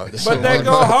go hard. That's But so they hard.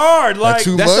 go hard. Like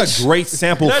too That's much? a great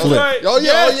sample that's flip. right. Oh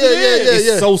yeah, Yes, yeah,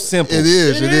 yeah. It's so simple. It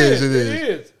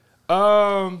is.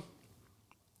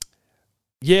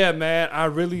 Yeah, man, I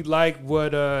really like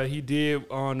what he did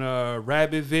on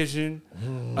Rabbit Vision,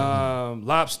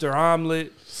 Lobster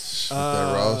Omelet.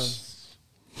 That Ross.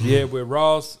 Yeah, with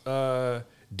Ross.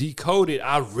 Decoded,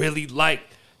 I really like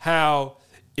how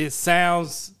it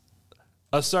sounds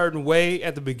a certain way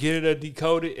at the beginning of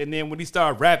Decoded, and then when he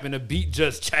started rapping, the beat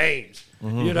just changed.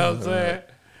 You know what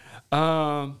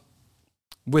I'm saying?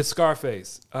 With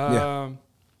Scarface.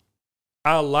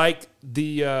 I like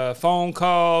the phone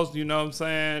calls, you know what I'm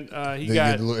saying? He They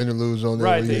got get the little interludes on there.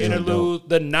 right, where the you- interlude,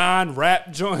 the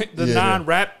non-rap joint, the Yeah.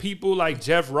 non-rap people like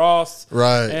Jeff Ross,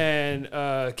 Right. and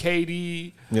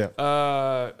KD, Yeah.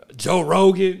 Joe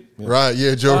Rogan. Right,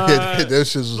 yeah, Joe. that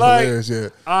shit was Like, hilarious. Yeah,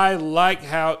 I like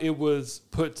how it was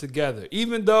put together,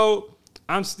 even though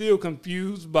I'm still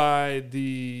confused by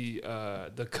the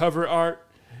cover art.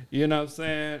 You know what I'm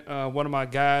saying? One of my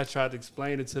guys tried to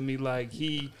explain it to me like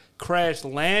he crash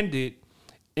landed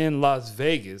in Las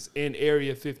Vegas in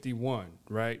Area 51,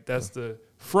 right? That's the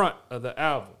front of the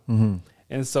album.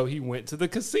 And so he went to the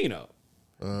casino.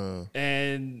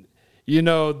 And,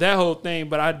 that whole thing,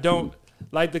 but I don't,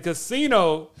 like the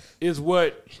casino is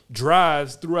what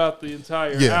drives throughout the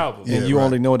entire album. Yeah. And you right.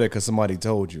 only know that because somebody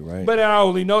told you, right? But I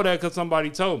only know that because somebody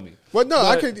told me. Well, no,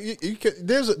 I But- could. You could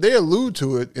they allude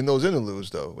to it in those interludes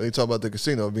though. When they talk about the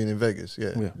casino being in Vegas.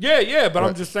 Yeah. Yeah, but I'm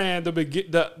Right. just saying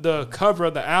the cover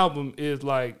of the album is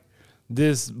like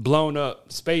this blown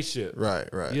up spaceship. Right.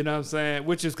 You know what I'm saying?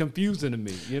 Which is confusing to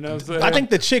me. You know what I'm saying? I think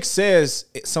the chick says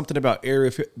something about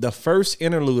the first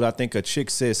interlude. I think a chick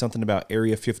says something about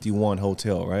Area 51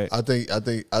 Hotel, right? I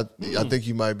think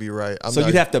you might be right. I'm So not-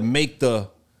 you'd have to make the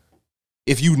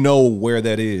if you know where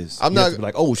that is. I'm You have not- to be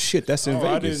like, oh shit, that's in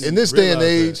I Vegas. didn't- In this day and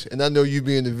realize age, and I know you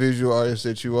being the visual artist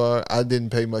that you are, I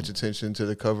didn't pay much attention to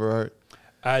the cover art.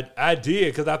 I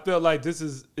did because I felt like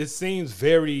it seems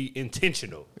very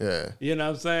intentional. Yeah. You know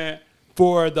what I'm saying?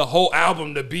 For the whole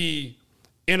album to be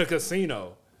in a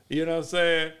casino. You know what I'm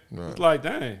saying? It's like,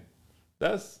 dang,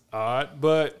 that's odd.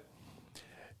 But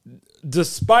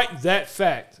despite that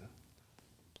fact,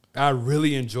 I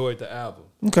really enjoyed the album.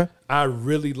 Okay. I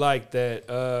really like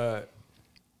that.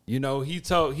 You know, he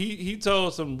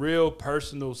told some real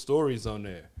personal stories on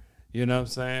there. You know what I'm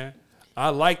saying? I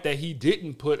like that he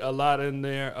didn't put a lot in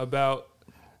there about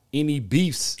any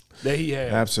beefs that he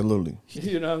had. Absolutely.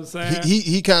 You know what I'm saying?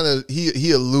 He kind of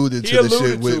he alluded He to the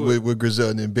shit alluded to it. with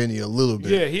Griselda and Benny a little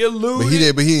bit. Yeah, he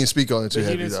alluded. But he didn't speak on it too but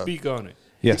he heavy didn't though. speak on it.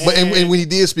 Yes. But and when he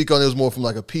did speak on it, it was more from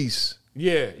like a piece,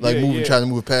 Yeah, like yeah. trying to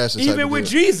move past it. Even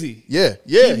with Jeezy. yeah,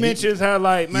 He mentions how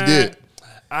like, man, did.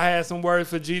 I had some words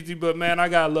for Jeezy, but man, I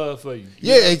got love for you.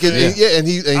 Yeah, and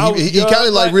he kind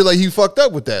of like realized he fucked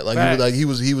up with that. Like Facts. he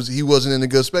wasn't in a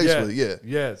good space with it. Yeah.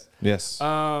 Yes. Yes.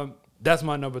 That's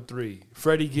my number 3.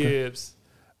 Freddie Gibbs,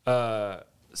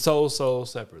 Soul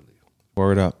separately.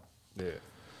 Word up. Yeah.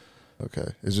 Okay.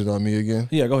 Is it on me again?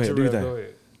 Yeah, go ahead. Do your Terrell, thing.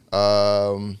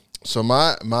 go ahead. So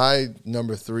my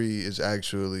number 3 is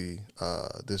actually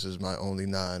this is my only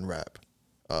non-rap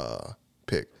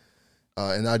pick,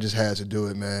 and I just had to do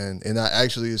it, man. And I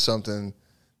actually is something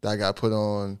that I got put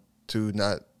on to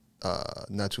not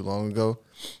too long ago.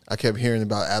 I kept hearing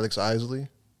about Alex Isley.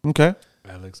 Okay.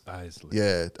 Alex Isley.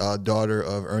 Yeah, daughter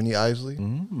of Ernie Isley.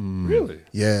 Really?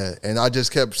 Yeah, and I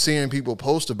just kept seeing people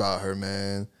post about her,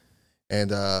 man.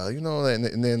 And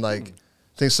and then like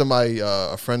I think somebody,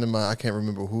 a friend of mine, I can't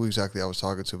remember who exactly I was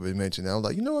talking to, but he mentioned that. I was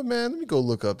like, you know what, man, let me go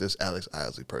look up this Alex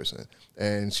Isley person.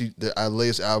 And the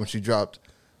latest album she dropped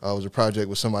was a project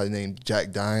with somebody named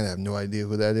Jack Dine. I have no idea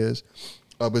who that is,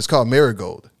 but it's called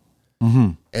Marigold,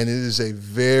 and it is a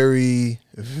very,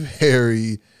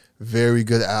 very, very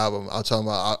good album. I'm talking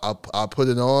about. I'll put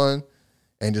it on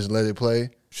and just let it play.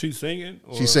 She singing?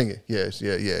 Or? She's singing. Yes,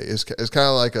 yeah. It's kind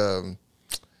of like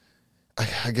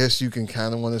I guess you can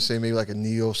kind of want to say maybe like a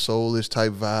neo soulish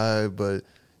type vibe, but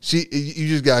you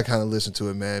just gotta kind of listen to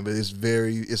it, man. But it's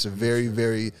a very,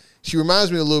 very. She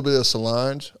reminds me a little bit of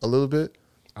Solange, a little bit.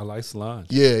 I like Solange.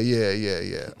 Yeah.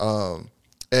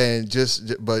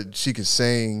 But she can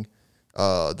sing.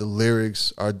 The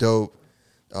lyrics are dope,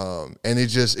 and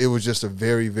it was just a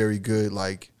very, very good,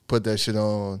 like, put that shit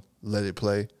on, let it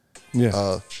play,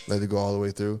 let it go all the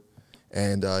way through,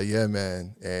 and yeah,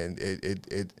 man, and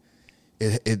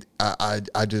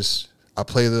I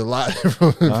played it a lot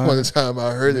from the time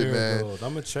I heard it, man.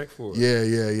 I'm gonna check for it.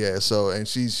 Yeah. So, and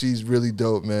she's really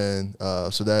dope, man.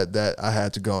 So that I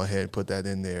had to go ahead and put that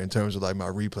in there in terms of like my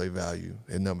replay value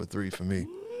at number 3 for me.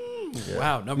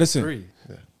 Wow, number Listen, 3.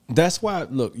 That's why,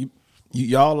 look,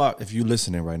 y'all are, if you're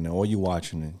listening right now or you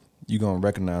watching it, you're going to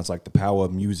recognize like the power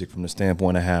of music from the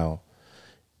standpoint of how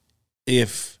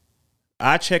if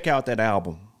I check out that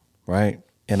album, right,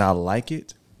 and I like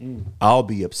it, I'll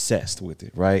be obsessed with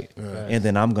it, right? And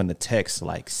then I'm going to text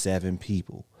like 7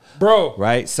 people. Bro.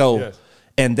 Right? So, Yes.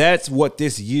 and that's what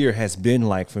this year has been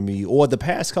like for me, or the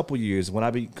past couple years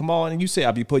when come on, and you say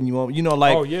I'll be putting you on,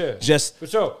 like, Oh yeah, just for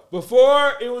sure.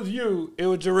 Before it was you, it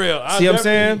was Jarrell. See what I'm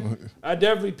saying? I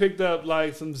definitely picked up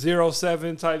like some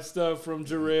 07 type stuff from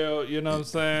Jarrell. You know what I'm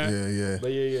saying? Yeah.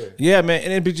 But yeah. yeah, man,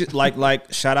 and it'd be just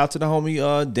like shout out to the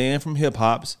homie Dan from Hip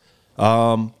Hops.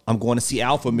 I'm going to see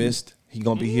Alpha Mist. He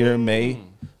gonna be here in May.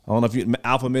 I don't know if you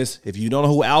Alpha Mist. If you don't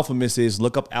know who Alpha Mist is,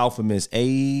 look up Alpha Mist.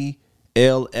 ALFA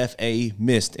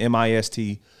Mist, MIST.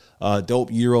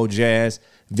 Dope Euro jazz,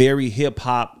 very hip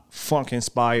hop, funk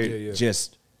inspired. Yeah.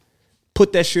 Just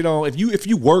put that shit on. If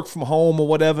you work from home or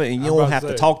whatever, and you about don't to have to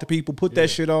say. talk to people, put that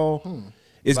shit on.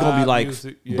 It's gonna be Vibe like,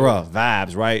 music, yeah. bruh,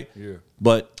 vibes, right? Yeah.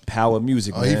 But power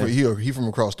music, Oh, man. he from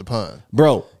across the pond.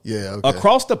 Bro, Yeah, okay.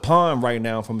 across the pond right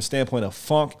now, from a standpoint of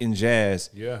funk and jazz,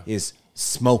 Yeah. is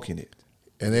smoking it.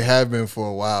 And they have been for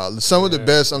a while. Some of the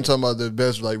best, I'm talking about the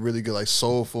best, like really good, like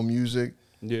soulful music,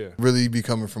 Yeah. really be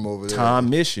coming from over there. Time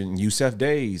Mission, Yusef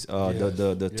Days,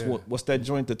 the Yeah. what's that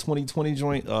joint? The 2020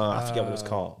 joint? I forget what it's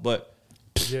called. But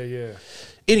Yeah.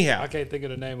 anyhow, I can't think of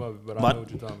the name of it, but I My- know what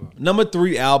you're talking about. number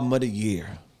 3 album of the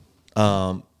year,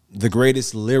 the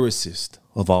greatest lyricist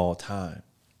of all time.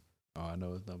 Oh, I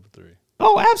know it's number 3.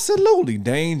 Oh, absolutely,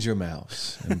 Danger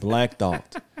Mouse and Black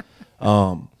Thought.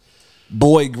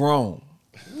 Boy Grown,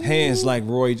 Hands Like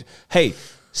Roy. Hey,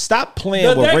 stop playing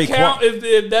Does with that Raekwon. count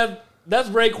if that's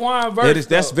Raekwon verse?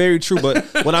 That's though? very true. But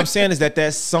what I'm saying is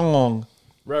that song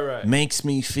right. makes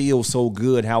me feel so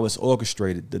good how it's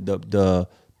orchestrated. The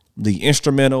the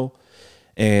instrumental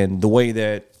and the way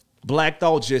that Black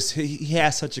Thought just he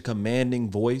has such a commanding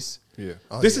voice. Yeah.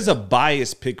 This is a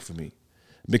biased pick for me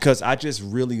because I just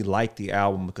really like the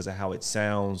album because of how it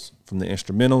sounds from the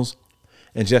instrumentals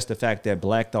and just the fact that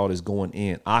Black Thought is going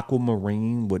in.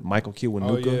 Aquamarine with Michael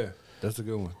Kiwanuka. Oh, yeah. That's a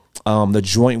good one. The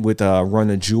joint with Run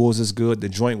the Jewels is good. The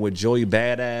joint with Joey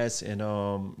Badass and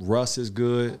Russ is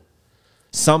good.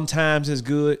 Sometimes is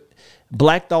good.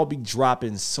 Black Thought be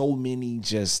dropping so many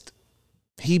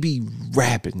he be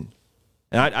rapping.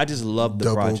 And I just love the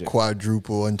double, project.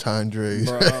 quadruple entendres.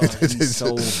 Bro, he's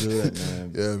so good,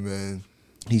 man. Yeah, man.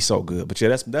 He's so good. But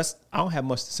yeah, that's I don't have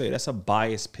much to say. That's a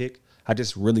biased pick. I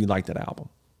just really like that album.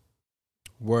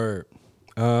 Word.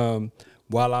 While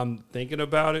I'm thinking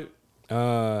about it,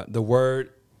 the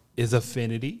word is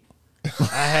affinity.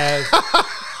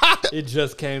 It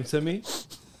just came to me.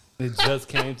 It just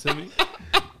came to me.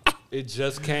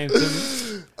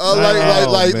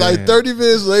 Like 30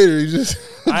 minutes later, you just.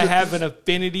 I have an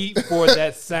affinity for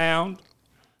that sound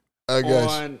I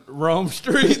guess on Rome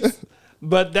Street,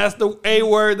 but that's the A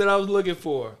word that I was looking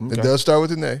for. it does start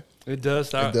with an A. It does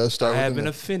start. It does start I with have an an A.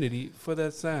 affinity for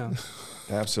that sound,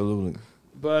 Absolutely.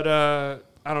 but I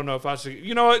don't know if I should.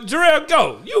 You know what, Jarrell,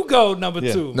 go. You go number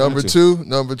Yeah. two. Number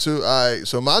two. All right.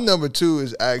 So my number two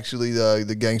is actually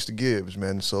the Gangsta Gibbs,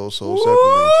 man. So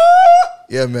separately.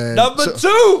 Yeah, man. Number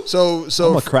two. So I'm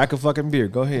gonna crack a fucking beer.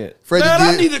 Go ahead. Freddie Man,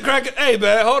 I Gibbs. need to crack it. Hey,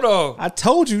 man, hold on. I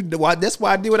told you that's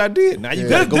why I did what I did. Now you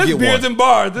gotta go This get beers one. and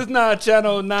bars. This not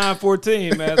channel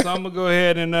 914, man. So I'm gonna go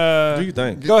ahead and Do you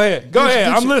think? Go ahead. Go ahead.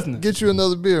 I'm listening. Get you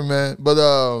another beer, man. But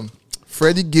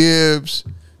Freddie Gibbs,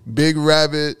 Big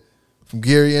Rabbit from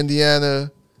Gary, Indiana,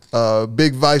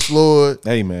 Big Vice Lord.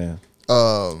 Hey man.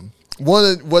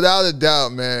 Without a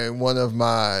doubt, man, one of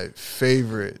my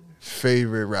favorite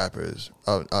rappers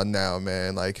now,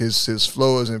 man. Like his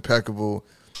flow is impeccable.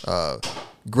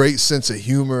 Great sense of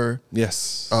humor.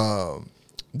 Yes.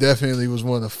 Definitely was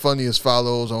one of the funniest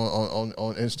follows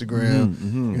on Instagram.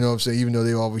 You know what I'm saying? Even though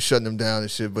they always shutting him down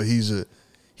and shit, but he's a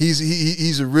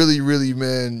really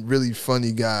man, really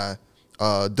funny guy.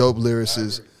 Dope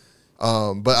lyricist.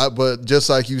 But just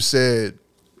like you said,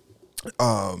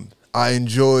 I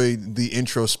enjoyed the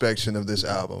introspection of this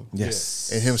album. Yes.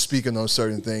 And him speaking on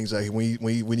certain things, like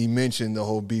when he mentioned the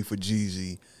whole beef with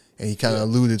Jeezy, and he kind of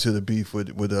alluded to the beef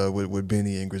with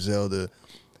Benny and Griselda,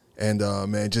 and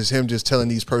man, just him just telling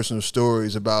these personal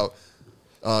stories about,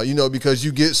 because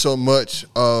you get so much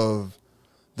of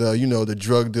the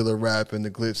drug dealer rap and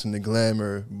the glitz and the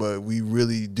glamour, but we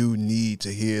really do need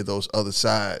to hear those other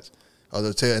sides of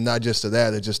the tale, and not just to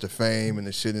that, it's just the fame and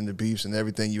the shit and the beefs and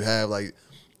everything you have, like.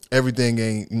 Everything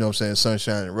ain't,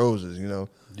 sunshine and roses,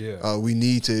 Yeah. We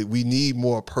need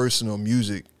more personal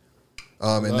music,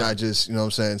 and not just,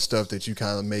 stuff that you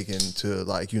kind of making to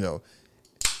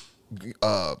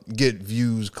get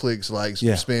views, clicks, likes,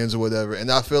 spins or whatever. And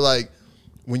I feel like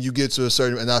when you get to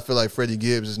I feel like Freddie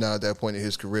Gibbs is now at that point in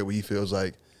his career where he feels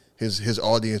like his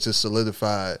audience is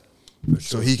solidified,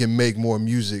 so he can make more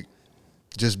music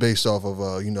just based off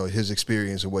of his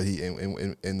experience and what he and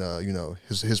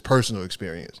his personal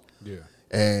experience. Yeah.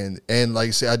 And like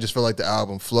I said, I just feel like the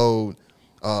album flowed.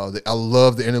 I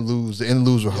love the interludes. The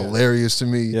interludes were hilarious to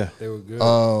me. Yeah. They were good.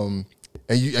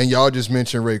 And y'all just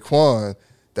mentioned Raekwon.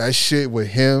 That shit with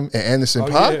him and Anderson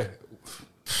 .Paak. Yeah.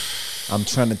 I'm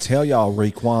trying to tell y'all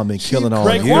Raekwon been killing all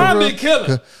year. Raekwon been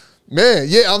killing. Man,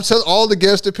 yeah, I'm telling all the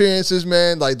guest appearances,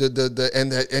 man. Like the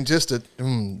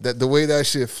way that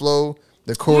shit flow.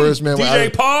 The chorus, man.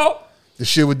 DJ Paul. The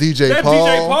shit with DJ That Paul.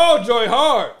 DJ Paul joy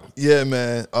hard. Yeah,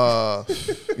 man.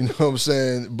 You know what I'm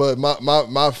saying? But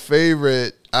my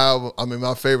favorite album,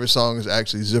 my favorite song is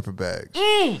actually Zipper Bags.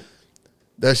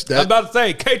 That's I was about to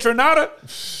say K Tronada.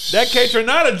 That K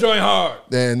Tronada joint hard.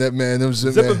 Man, them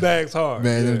Zipper Bags hard.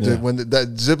 Man,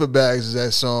 that Zipper Bags is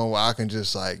that song where I can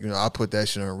just I put that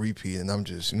shit on repeat and I'm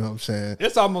just, you know what I'm saying?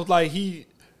 It's almost like he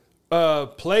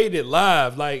played it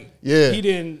live. Like he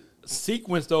didn't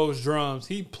sequence those drums.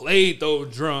 He played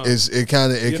those drums. It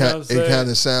kind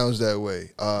of sounds that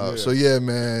way. So yeah,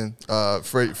 man.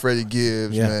 Freddie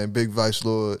Gibbs, man. Big Vice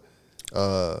Lord.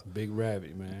 Big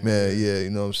Rabbit, man. Man, yeah, you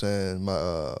know what I'm saying.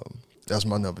 That's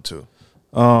my number two.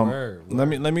 Word.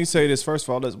 Let me say this first of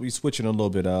all. We switching a little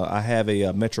bit. I have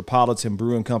a Metropolitan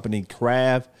Brewing Company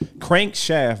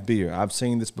Crankshaft beer. I've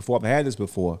seen this before. I've had this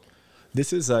before.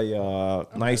 This is a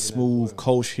nice, smooth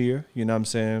Kolsch here. You know what I'm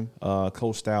saying?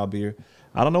 Kolsch style beer.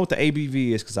 I don't know what the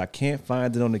ABV is because I can't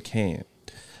find it on the can.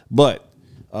 But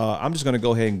I'm just gonna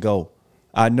go ahead and go.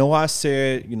 I know I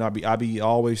said, I be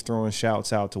always throwing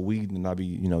shouts out to weed and I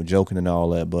be, joking and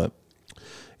all that. But,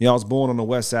 I was born on the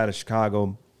west side of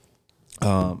Chicago.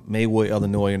 Maywood,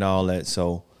 Illinois, and all that.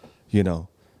 So,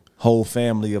 whole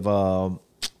family of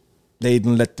they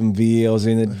didn't let them VLs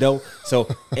in the dough. So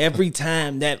every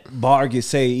time that bar gets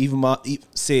said, even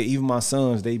my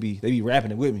sons, they be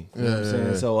rapping it with me. You know what I'm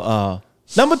saying? So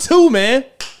number 2, man,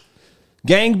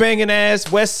 gang banging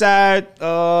ass West Side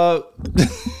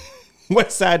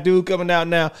West Side dude coming out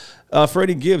now.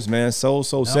 Freddie Gibbs, man, so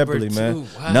separately, man.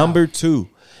 Wow. Number 2,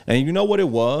 and you know what it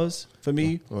was for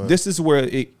me? What? This is where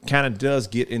it kind of does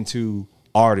get into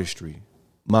artistry.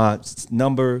 My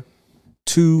number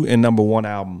 2 and number 1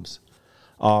 albums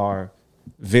are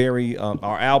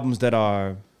are albums that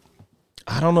are,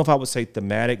 I don't know if I would say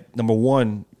thematic. Number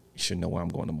 1, you should know where I'm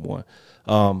going. Number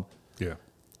 1, Yeah.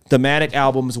 thematic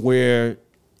albums where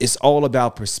it's all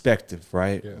about perspective,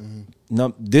 right? Yeah.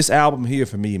 This album here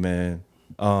for me, man.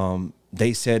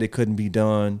 They said it couldn't be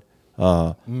done.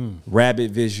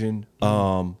 Rabbit Vision.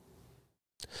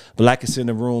 Blackest in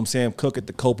the Room. Sam Cooke at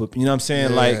the Copa. You know what I'm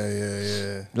saying?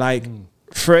 Like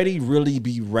Freddie really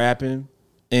be rapping,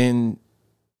 and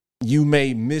you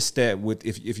may miss that with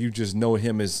if you just know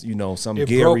him as some It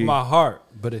Gary. broke my heart,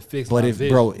 but it fixed my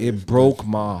vision. It broke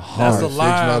my heart. That's a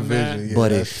lie, vision, man.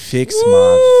 But it fixed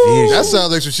my vision. That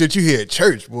sounds like some shit you hear at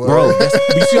church, boy. bro. You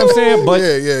see what I'm saying? But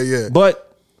yeah.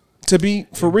 But to be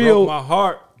for It real, broke my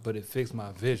heart, but it fixed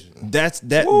my vision. that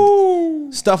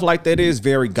stuff like that is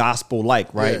very gospel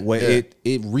like, right? Yeah, Where yeah.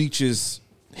 it reaches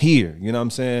here, you know what I'm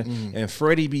saying? And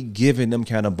Freddie be giving them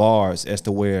kind of bars as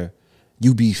to where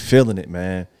you be feeling it,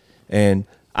 man. And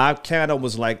I kind of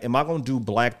was like, am I gonna do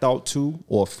Black Thought 2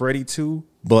 or Freddie 2?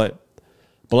 But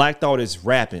Black Thought is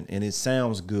rapping and it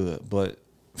sounds good, but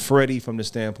Freddie, from the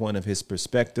standpoint of his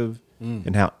perspective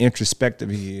and how introspective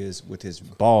he is with his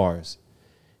bars,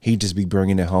 he just be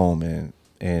bringing it home, man.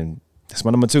 And that's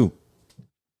my number 2.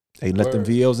 They let them Word.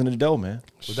 VLs in the dough, man.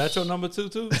 Was that your number 2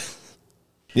 too?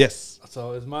 Yes.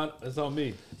 So it's on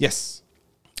me. Yes.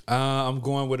 I'm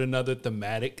going with another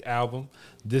thematic album.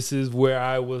 This is where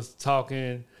I was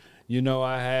talking.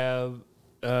 I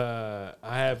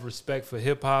have respect for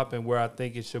hip hop and where I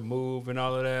think it should move and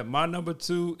all of that. My number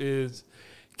 2 is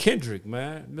Kendrick,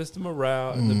 man, Mr.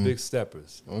 Morale and the Big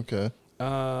Steppers. Okay.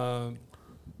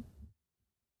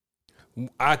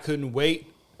 I couldn't wait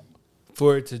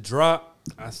for it to drop.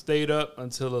 I stayed up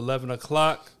until 11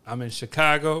 o'clock. I'm in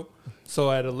Chicago. So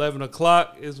at 11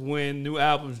 o'clock is when new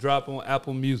albums drop on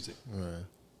Apple Music. Right.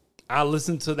 I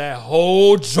listened to that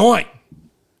whole joint.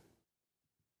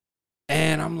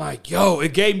 And I'm like, yo,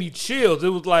 it gave me chills. It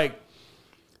was like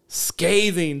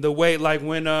scathing the way, like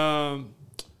when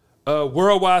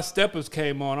Worldwide Steppers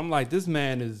came on. I'm like, this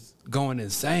man is going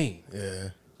insane. Yeah.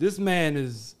 This man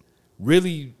is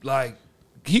really like,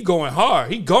 he going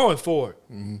hard. He going for it.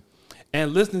 Mm-hmm.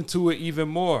 And listening to it even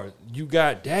more, you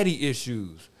got Daddy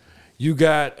Issues. You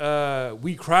got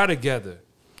We Cry Together.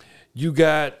 You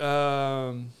got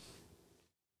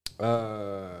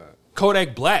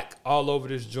Kodak Black all over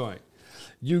this joint.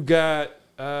 You got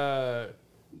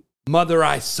Mother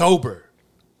I Sober.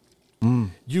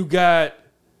 You got,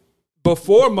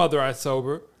 before Mother I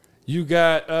Sober, you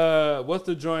got, what's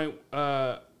the joint?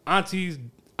 Auntie's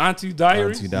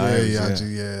Diaries? Auntie Diaries,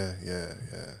 Yeah.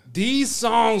 These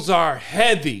songs are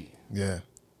heavy. Yeah.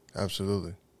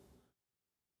 Absolutely.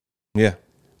 Yeah.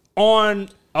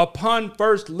 Upon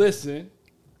first listen,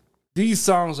 these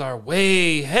songs are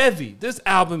way heavy. This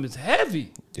album is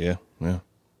heavy. Yeah.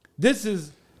 This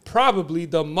is probably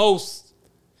the most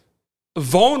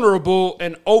vulnerable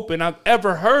and open I've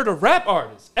ever heard a rap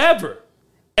artist. Ever.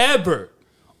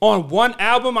 On one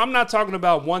album, I'm not talking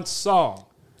about one song.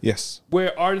 Yes.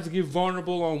 Where artists get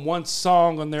vulnerable on one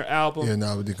song on their album. Yeah,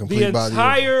 no, with the complete The body of-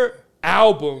 entire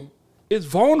album is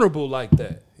vulnerable like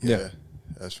that. Yeah.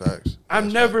 That's facts.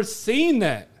 I've never seen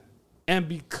that. And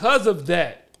because of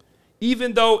that,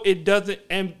 even though it doesn't,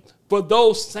 and for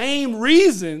those same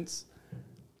reasons,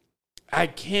 I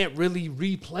can't really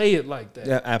replay it like that.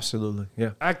 Yeah, absolutely.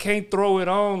 Yeah. I can't throw it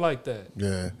on like that.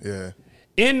 Yeah.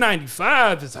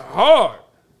 N95 is hard.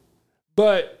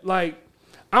 But like,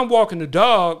 I'm walking the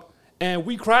dog and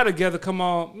We Cry Together. Come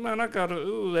on, man, I gotta,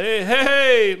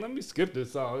 hey, let me skip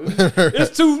this song.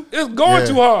 It's going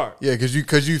too hard. Yeah, because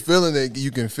you feeling it, you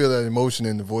can feel that emotion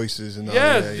in the voices and all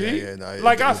Yes, that. G. Yeah. No,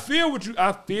 Like I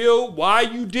feel why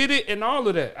you did it and all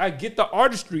of that. I get the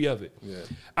artistry of it. Yeah.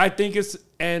 I think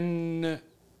and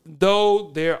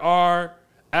though there are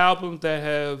albums that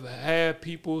have had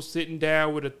people sitting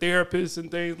down with a therapist and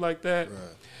things like that, right.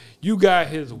 You got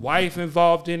his wife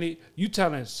involved in it. You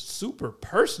telling super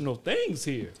personal things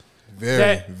here.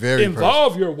 Very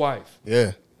involve your wife.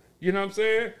 Yeah. You know what I'm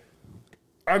saying?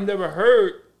 I've never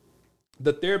heard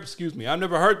the therapist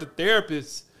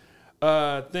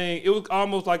thing, it was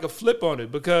almost like a flip on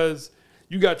it because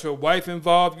you got your wife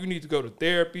involved. You need to go to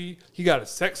therapy. He got a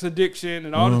sex addiction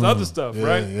and all this other stuff,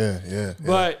 right? Yeah.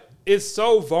 But it's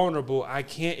so vulnerable. I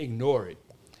can't ignore it.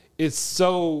 It's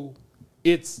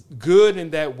good in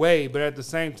that way, but at the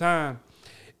same time,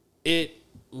 it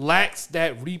lacks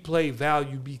that replay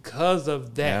value because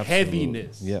of that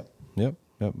heaviness. Yep.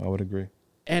 I would agree.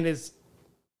 And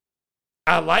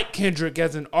I like Kendrick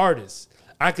as an artist.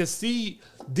 I could see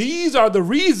these are the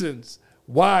reasons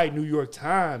why New York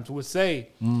Times would say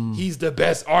he's the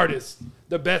best artist,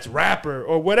 the best rapper,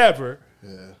 or whatever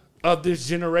of this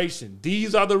generation.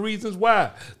 These are the reasons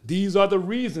why. These are the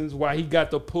reasons why he got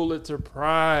the Pulitzer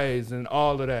Prize and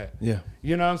all of that. Yeah.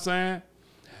 You know what I'm saying?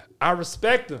 I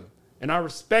respect him, and I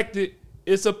respect it.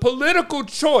 It's a political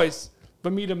choice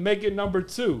for me to make it number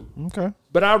 2. Okay.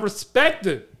 But I respect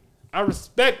it. I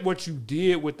respect what you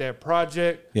did with that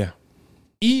project. Yeah.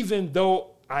 Even though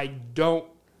I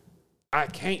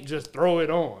can't just throw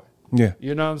it on. Yeah.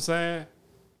 You know what I'm saying?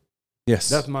 Yes.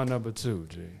 That's my number 2,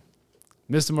 G.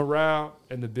 Mr. Morale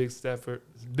and the Big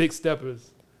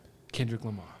Steppers, Kendrick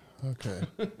Lamar. Okay.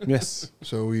 Yes.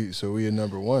 So we at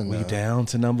number 1 now. We down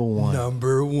to number 1.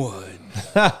 Number 1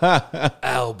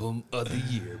 album of the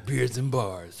year, Beers and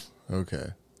Bars. Okay.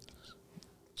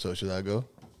 So should I go?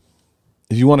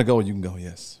 If you want to go, you can go.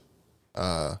 Yes.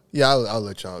 Yeah, I'll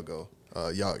let y'all go.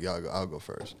 Y'all go. I'll go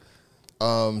first.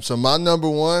 So my number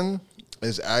 1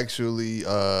 is actually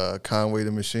Conway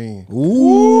the Machine.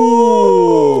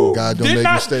 Ooh. God don't make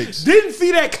mistakes. Didn't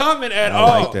see that coming at all.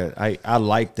 I like that. I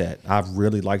like that. I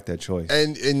really like that choice.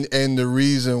 And the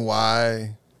reason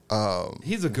why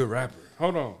He's a good rapper.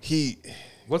 Hold on.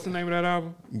 What's the name of that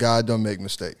album? God don't make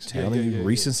mistakes. Telling you,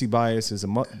 recency bias is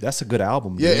that's a good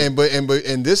album. Yeah, dude.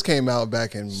 and this came out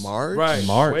back in March. Right.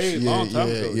 March. Way long time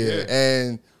ago. Yeah.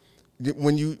 And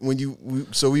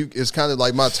it's kind of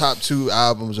like my top 2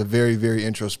 albums are very, very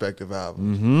introspective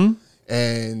albums. Mm-hmm.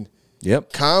 And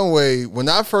Yep. Conway, when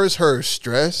I first heard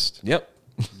Stressed, Yep.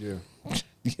 Yeah.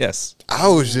 Yes. I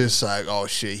was just like, oh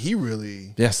shit, he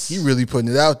really putting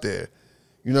it out there.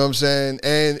 You know what I'm saying?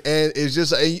 And it's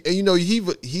just, and you know,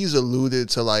 he's alluded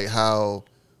to like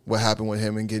what happened with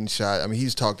him and getting shot. I mean,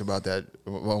 he's talked about that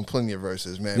on plenty of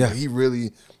verses, man. Yeah. But he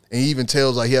really, and he even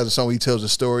tells, like, he has a song where he tells a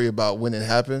story about when it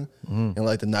happened and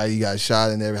like the night he got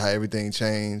shot and how everything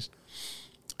changed.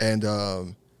 And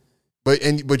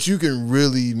but you can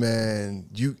really, man,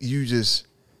 you just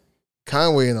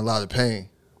Conway in a lot of pain.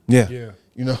 Yeah. Yeah.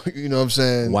 You know what I'm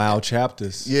saying? Wild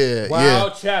chapters. Yeah,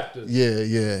 Wild chapters.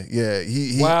 yeah.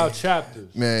 He Wild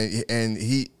chapters. man, and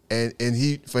he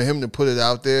for him to put it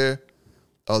out there,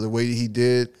 the way that he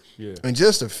did, and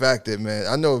just the fact that, man,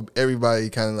 I know everybody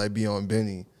kind of like be on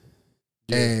Benny,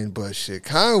 but shit,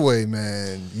 Conway,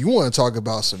 man, you want to talk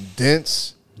about some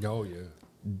dense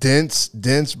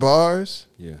bars?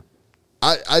 Yeah.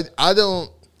 I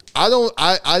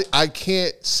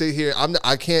can't sit here.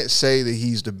 I can't say that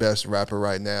he's the best rapper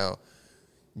right now,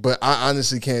 but I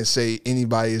honestly can't say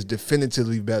anybody is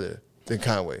definitively better than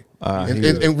Conway.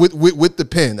 And with the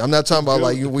pen, I'm not talking about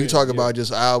like when you talk about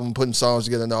just album, putting songs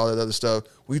together and all that other stuff.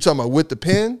 When you talking about with the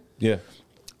pen,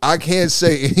 I can't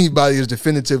say anybody is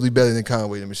definitively better than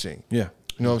Conway the Machine. Yeah.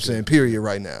 You know what I'm saying? Period.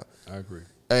 Right now. I agree.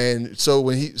 And so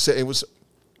when he said it was.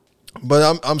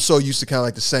 But I'm so used to kind of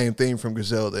like the same thing from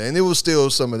Griselda, and it was still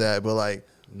some of that. But like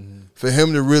for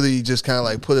him to really just kind of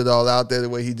like put it all out there the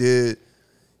way he did,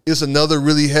 it's another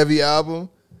really heavy album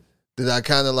that I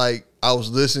kind of like. I was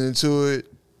listening to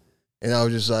it, and I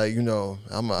was just like, you know,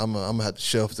 I'm gonna have to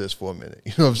shelf this for a minute.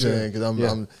 You know what I'm saying?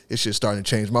 Because it's just starting to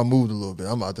change my mood a little bit.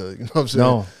 I'm out to, you know what I'm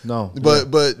saying? No.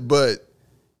 But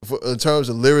in terms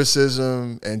of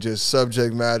lyricism and just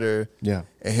subject matter, and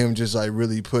him just like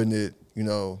really putting it, you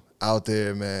know, out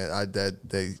there, man.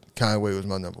 Conway was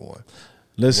my number 1.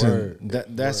 Listen,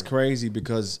 that's crazy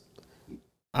because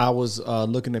I was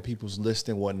looking at people's list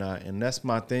and whatnot, and that's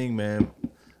my thing, man.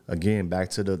 Again,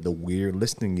 back to the weird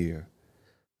listening year.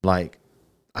 Like,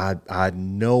 I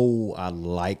know I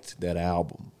liked that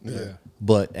album,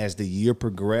 but as the year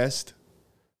progressed,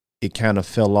 it kind of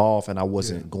fell off, and I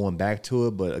wasn't going back to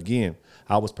it. But again,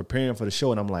 I was preparing for the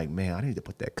show, and I'm like, man, I need to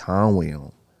put that Conway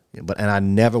on. And I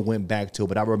never went back to it.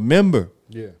 But I remember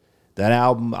that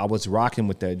album, I was rocking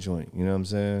with that joint. You know what I'm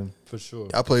saying? For sure.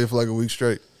 I played it for like a week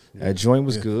straight. That joint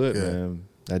was good, man.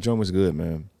 That joint was good,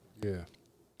 man. Yeah.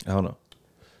 I don't know.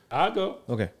 I'll go.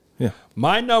 Okay. Yeah.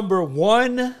 My number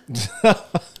 1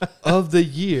 of the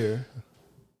year.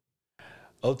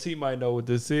 OT might know what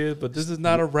this is, but this is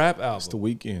not a rap album. It's The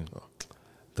Weeknd.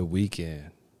 The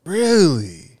Weeknd.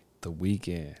 Really? The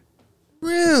Weeknd.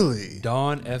 Really?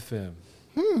 Dawn FM.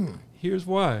 Here's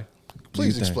why.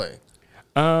 Please you think?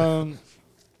 explain.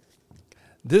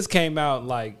 This came out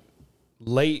like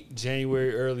late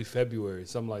January, early February,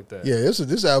 something like that. Yeah,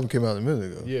 this album came out a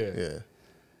minute ago. Yeah.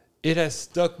 It has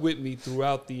stuck with me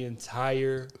throughout the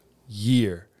entire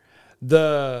year.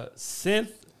 The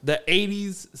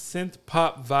 80s synth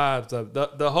pop vibes of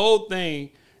the whole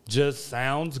thing just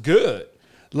sounds good.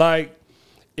 Like,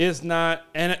 it's not,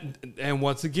 and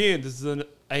once again, this is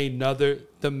another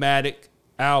thematic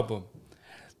album.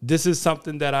 This is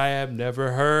something that I have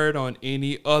never heard on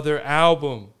any other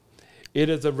album. It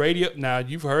is a radio. Now,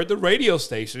 you've heard the radio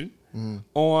station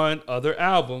on other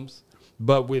albums,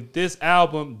 but with this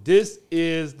album, this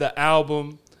is the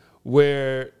album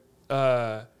where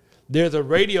there's a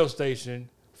radio station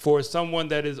for someone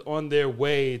that is on their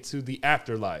way to the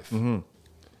afterlife.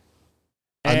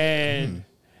 And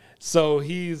so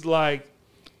he's like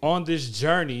on this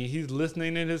journey. He's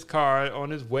listening in his car on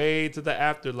his way to the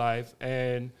afterlife,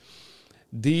 and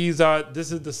this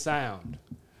is the sound.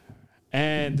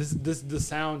 And this is the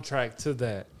soundtrack to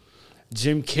that.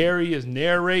 Jim Carrey is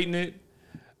narrating it.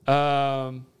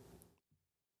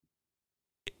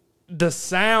 The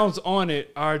sounds on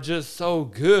it are just so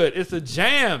good. It's a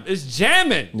jam. It's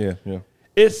jamming. Yeah.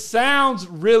 It sounds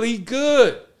really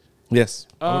good. Yes,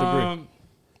 I would agree.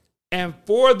 And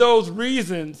for those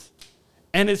reasons,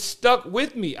 and it stuck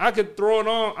with me. I could throw it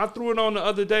on. I threw it on the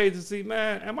other day to see,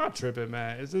 man, am I tripping,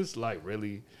 man? Is this like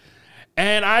really?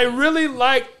 And I really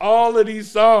like all of these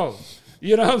songs.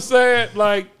 You know what I'm saying?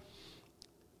 Like,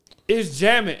 it's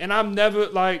jamming. And I'm never,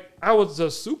 like, I was a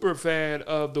super fan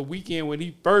of The Weeknd when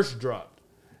he first dropped.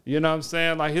 You know what I'm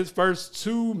saying? Like, his first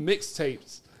 2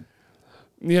 mixtapes.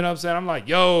 You know what I'm saying? I'm like,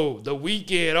 yo, The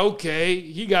Weeknd, okay,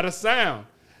 he got a sound.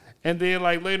 And then,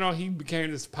 like, later on, he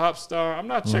became this pop star. I'm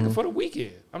not checking for The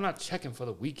Weeknd. I'm not checking for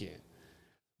The Weeknd.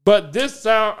 But this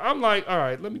sound, I'm like, all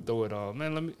right, let me throw it on,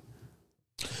 man.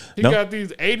 He got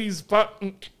these 80s pop.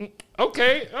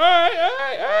 Okay, all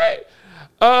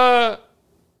right.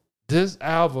 This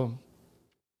album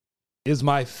is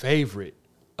my favorite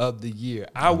of the year.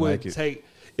 I would take,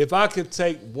 if I could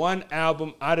take one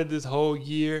album out of this whole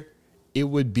year, it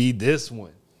would be this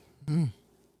one.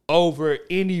 Over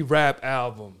any rap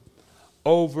album.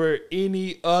 Over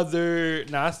any other.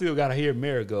 Now, I still got to hear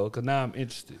Marigold because now I'm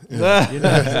interested. You know what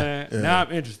I'm saying? Yeah. Now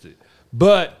I'm interested.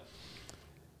 But,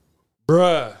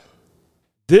 bruh,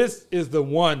 this is the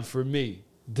one for me.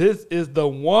 This is the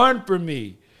one for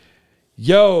me.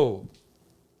 Yo,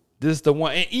 this is the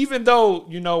one. And even though,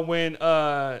 you know, when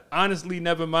Honestly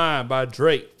Nevermind by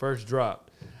Drake first dropped,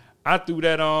 I threw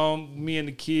that on, me and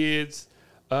the kids.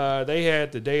 They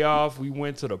had the day off. We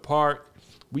went to the park.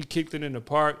 We kicked it in the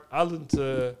park. I listened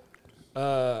to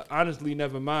Honestly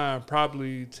Nevermind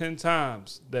probably 10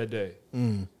 times that day.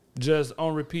 Just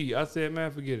on repeat. I said,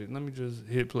 man, forget it. Let me just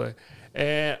hit play.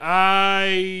 And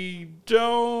I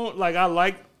don't,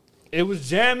 like, it was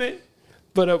jamming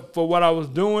for what I was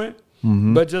doing.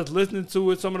 But just listening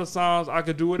to it, some of the songs, I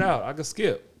could do it out. I could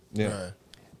skip. Yeah. Right.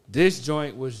 This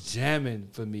joint was jamming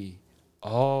for me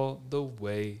all the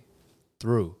way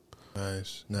through.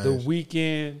 Nice. The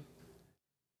Weeknd,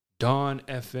 Dawn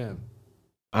FM.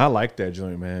 I like that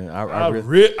joint, man. I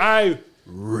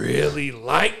really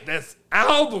like this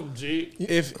album, G.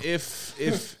 If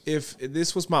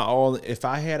this was my if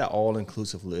I had an all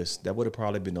inclusive list, that would have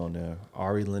probably been on there.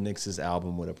 Ari Lennox's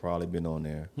album would have probably been on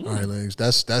there. Ari Lennox,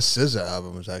 that's SZA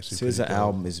album is actually SZA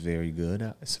album is very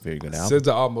good. It's a very good album.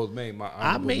 SZA almost made my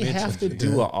honorable mention. I may have to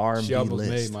do an R&B She almost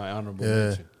list. made my honorable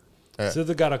mention.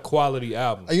 SZA got a quality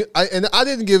album. And I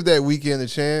didn't give that Weeknd a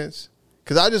chance.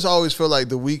 Because I just always feel like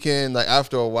The Weeknd, like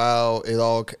after a while,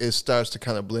 it starts to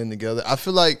kind of blend together. I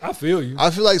feel you. I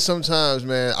feel like sometimes,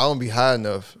 man, I don't be high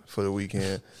enough for The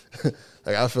Weeknd.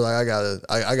 Like I feel like I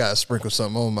gotta sprinkle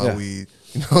something on my weed.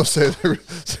 You know what I'm saying? to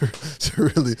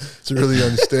really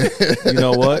understand. You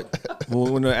know what?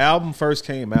 When the album first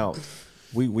came out,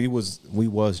 we was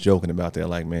joking about that.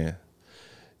 Like, man,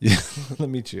 yeah, let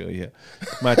me chill. Yeah,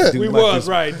 doing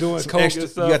coke and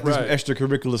stuff. You got this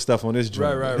extracurricular stuff on this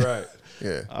joint. Right.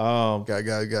 Yeah.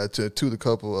 Got to toot a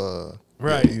couple.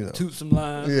 Right. You know. Toot some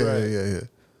lines. Yeah, right.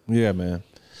 Yeah, man.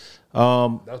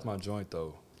 That's my joint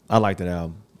though. I like that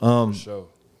album. For sure.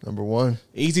 Number one.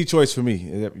 Easy choice for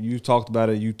me. You talked about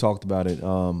it.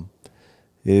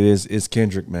 It's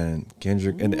Kendrick, man.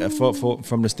 Kendrick, and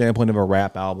from the standpoint of a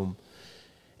rap album,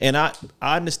 and I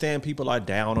understand people are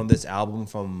down on this album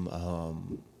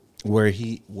from where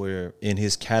in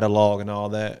his catalog and all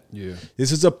that. Yeah,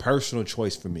 this is a personal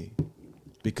choice for me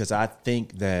because I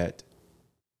think that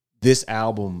this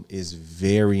album is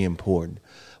very important.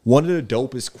 One of the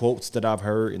dopest quotes that I've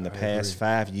heard in the past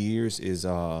 5 years is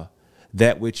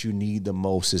that which you need the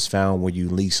most is found where you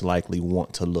least likely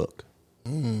want to look.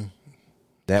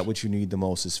 That which you need the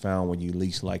most is found when you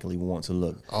least likely want to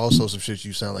look. Also, some shit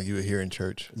you sound like you would hear in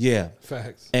church. Yeah.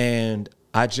 Facts. And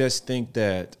I just think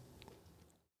that,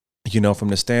 from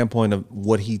the standpoint of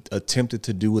what he attempted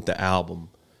to do with the album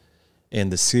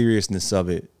and the seriousness of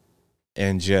it,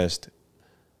 and just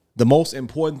the most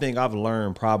important thing I've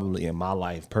learned probably in my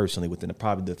life personally within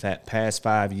the past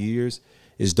 5 years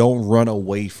is don't run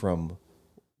away from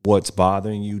what's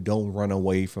bothering you. Don't run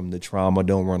away from the trauma.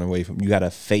 Don't run away from, you got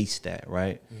to face that,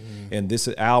 right? And this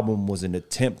album was an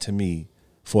attempt to me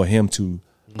for him to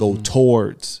go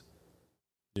towards,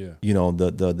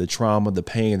 the trauma, the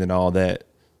pain and all that,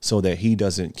 so that he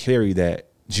doesn't carry that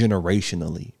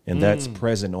generationally. And that's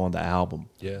present on the album.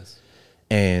 Yes.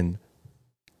 And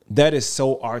that is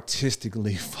so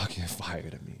artistically fucking fire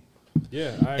to me.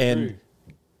 Yeah, I agree. And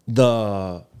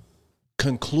the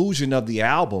conclusion of the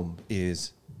album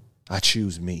is, I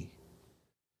choose me.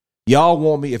 Y'all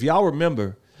want me, if y'all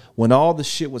remember when all the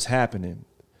shit was happening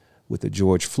with the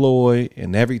George Floyd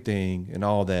and everything and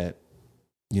all that,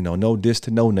 no diss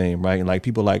to No Name, right? And like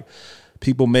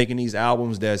people making these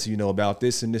albums that's, about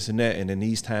this and this and that, and then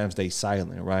these times they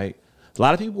silent, right? A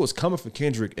lot of people was coming for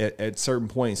Kendrick at certain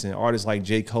points, and artists like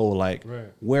J. Cole, like,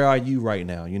 where are you right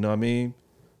now? You know what I mean?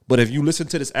 But if you listen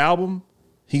to this album,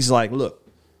 he's like, look,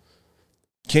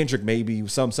 Kendrick may be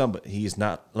some, but he is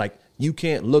not, like, you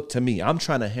can't look to me. I'm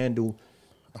trying to handle.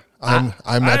 I'm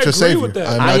not your savior.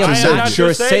 I am not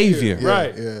your savior.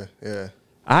 Right. Yeah.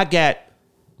 I got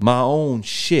my own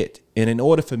shit. And in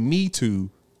order for me to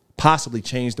possibly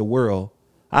change the world,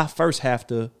 I got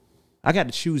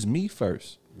to choose me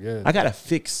first. Yeah. I got to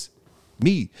fix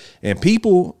me. And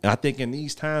people, I think in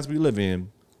these times we live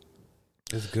in,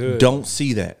 it's good. Don't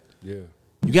see that. Yeah.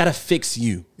 You got to fix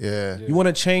you. Yeah. You want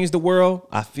to change the world?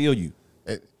 I feel you.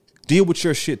 Deal with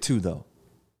your shit too, though.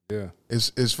 Yeah.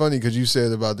 It's funny because you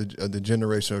said about the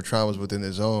generational traumas within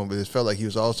his own, but it felt like he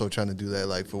was also trying to do that,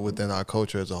 like, for within our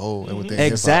culture as a whole and within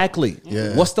exactly. hip-hop.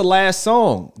 Yeah. What's the last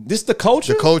song? This the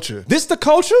culture? The culture. This the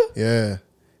culture? Yeah.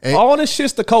 And, all this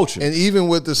shit's the culture. And even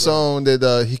with the song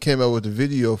that he came out with the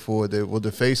video for, with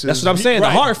the faces. That's what I'm saying.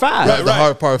 Right. The Hard Five. Right, the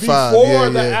Hard Part 5. Before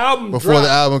the album Before dropped.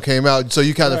 the album came out. So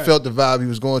you kind of felt the vibe he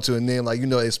was going to. And then, like,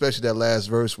 especially that last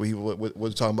verse where he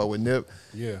was talking about with Nip.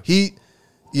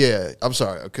 Yeah. I'm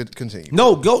sorry. I could continue.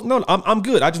 No, go. No, I'm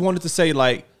good. I just wanted to say,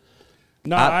 like,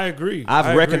 No, I agree.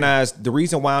 I've recognized the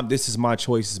reason why this is my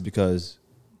choice is because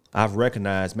I've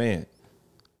recognized, man,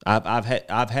 I've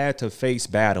had to face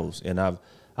battles, and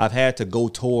I've had to go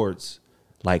towards,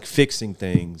 like, fixing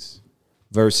things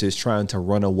versus trying to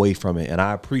run away from it. And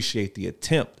I appreciate the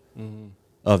attempt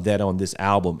of that on this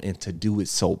album, and to do it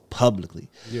so publicly.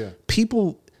 Yeah.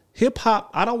 People, hip hop,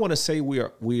 I don't want to say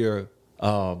we're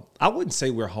I wouldn't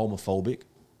say we're homophobic,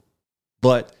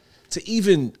 but to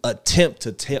even attempt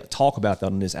to talk about that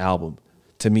on this album,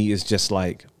 to me, is just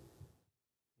like,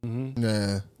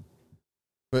 Nah.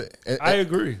 But I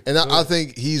agree. And I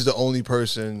think he's the only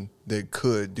person that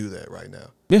could do that right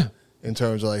now. Yeah. In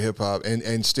terms of, like, hip hop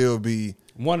and still be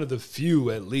one of the few,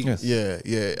 at least.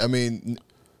 Yeah. I mean,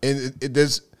 and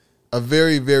there's a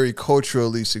very, very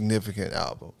culturally significant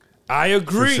album. I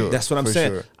agree. Sure. That's what I'm For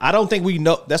saying. sure. I don't think we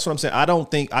know. That's what I'm saying.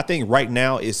 I think right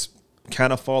now it's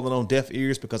kind of falling on deaf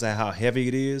ears because of how heavy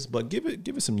it is. But give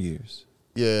it some years.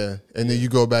 Yeah, and then you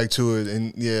go back to it,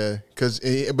 and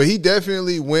but he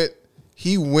definitely went.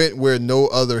 He went where no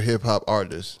other hip hop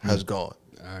artist has gone.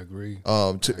 I agree.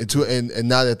 And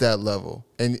not at that level.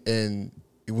 And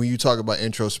when you talk about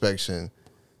introspection,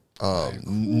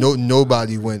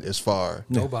 nobody went as far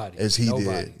as he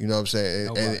did. You know what I'm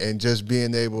saying? And just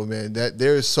being able, man, that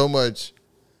there's so much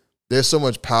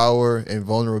power and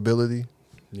vulnerability.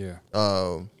 Yeah.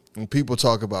 When people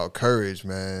talk about courage,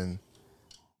 man,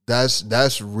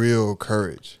 that's real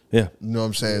courage. Yeah. You know what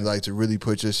I'm saying? Like, to really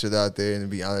put your shit out there and to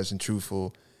be honest and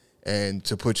truthful, and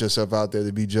to put yourself out there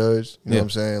to be judged. You know what I'm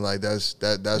saying? Like,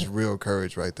 that's real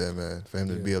courage right there, man, for him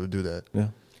to be able to do that. Yeah.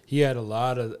 He had a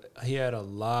lot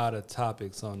of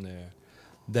topics on there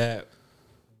that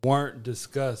weren't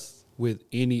discussed with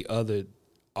any other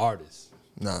artist.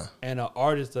 Nah. And an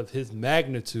artist of his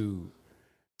magnitude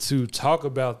to talk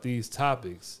about these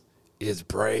topics is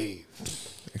brave.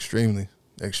 Extremely.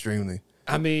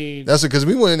 I mean, That's because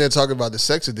we went in there talking about the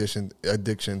sex addiction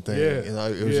thing. Yeah. You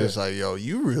know, it was just like, yo,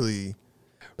 you really,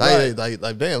 Right.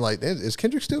 like, damn, like, is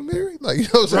Kendrick still married? Like, you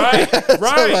know what I'm saying?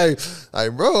 Right. So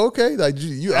like, bro, okay, like,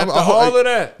 you, after all of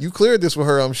that, you cleared this with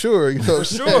her, I'm sure. You know, what I'm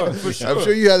saying? for sure. I'm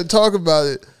sure you had to talk about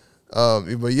it.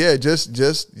 But yeah, just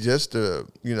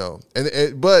you know,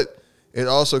 but it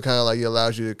also kind of like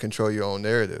allows you to control your own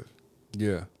narrative.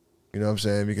 Yeah. You know what I'm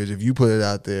saying? Because if you put it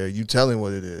out there, you telling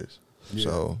what it is. Yeah.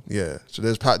 So yeah, so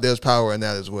there's power in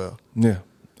that as well. Yeah,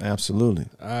 absolutely.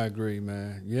 I agree,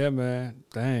 man. Yeah, man.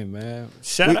 Dang, man.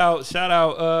 Shout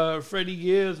out Freddie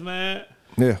Gibbs, man.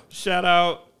 Yeah. Shout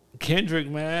out Kendrick,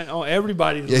 man. On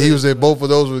everybody's Yeah, list, he was there. man. Both of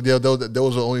those were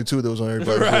those are only two that was on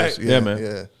everybody's Right. list. Yeah, man.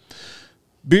 Yeah.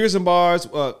 Beers and bars.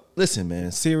 Listen,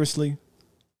 man. Seriously,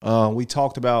 we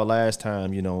talked about last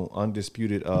time. You know,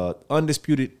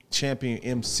 undisputed champion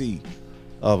MC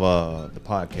of the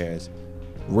podcast.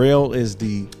 Rail is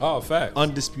the Facts.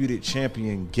 undisputed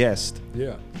champion guest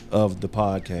Yeah. of the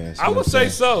podcast. I would say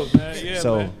so, man. Yeah,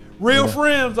 So, man. Real yeah.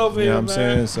 friends over You know here, what I'm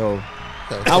man. saying? So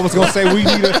I was gonna say we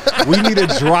need a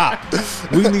drop.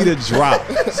 We need a drop.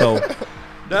 So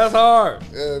That's hard.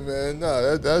 Yeah, man.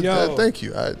 No, that thank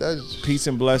you. That's peace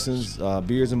and blessings,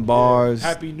 beers and bars.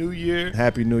 Happy New Year.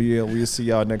 Happy New Year. We'll see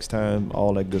y'all next time.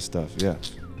 All that good stuff. Yeah.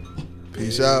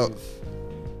 peace out.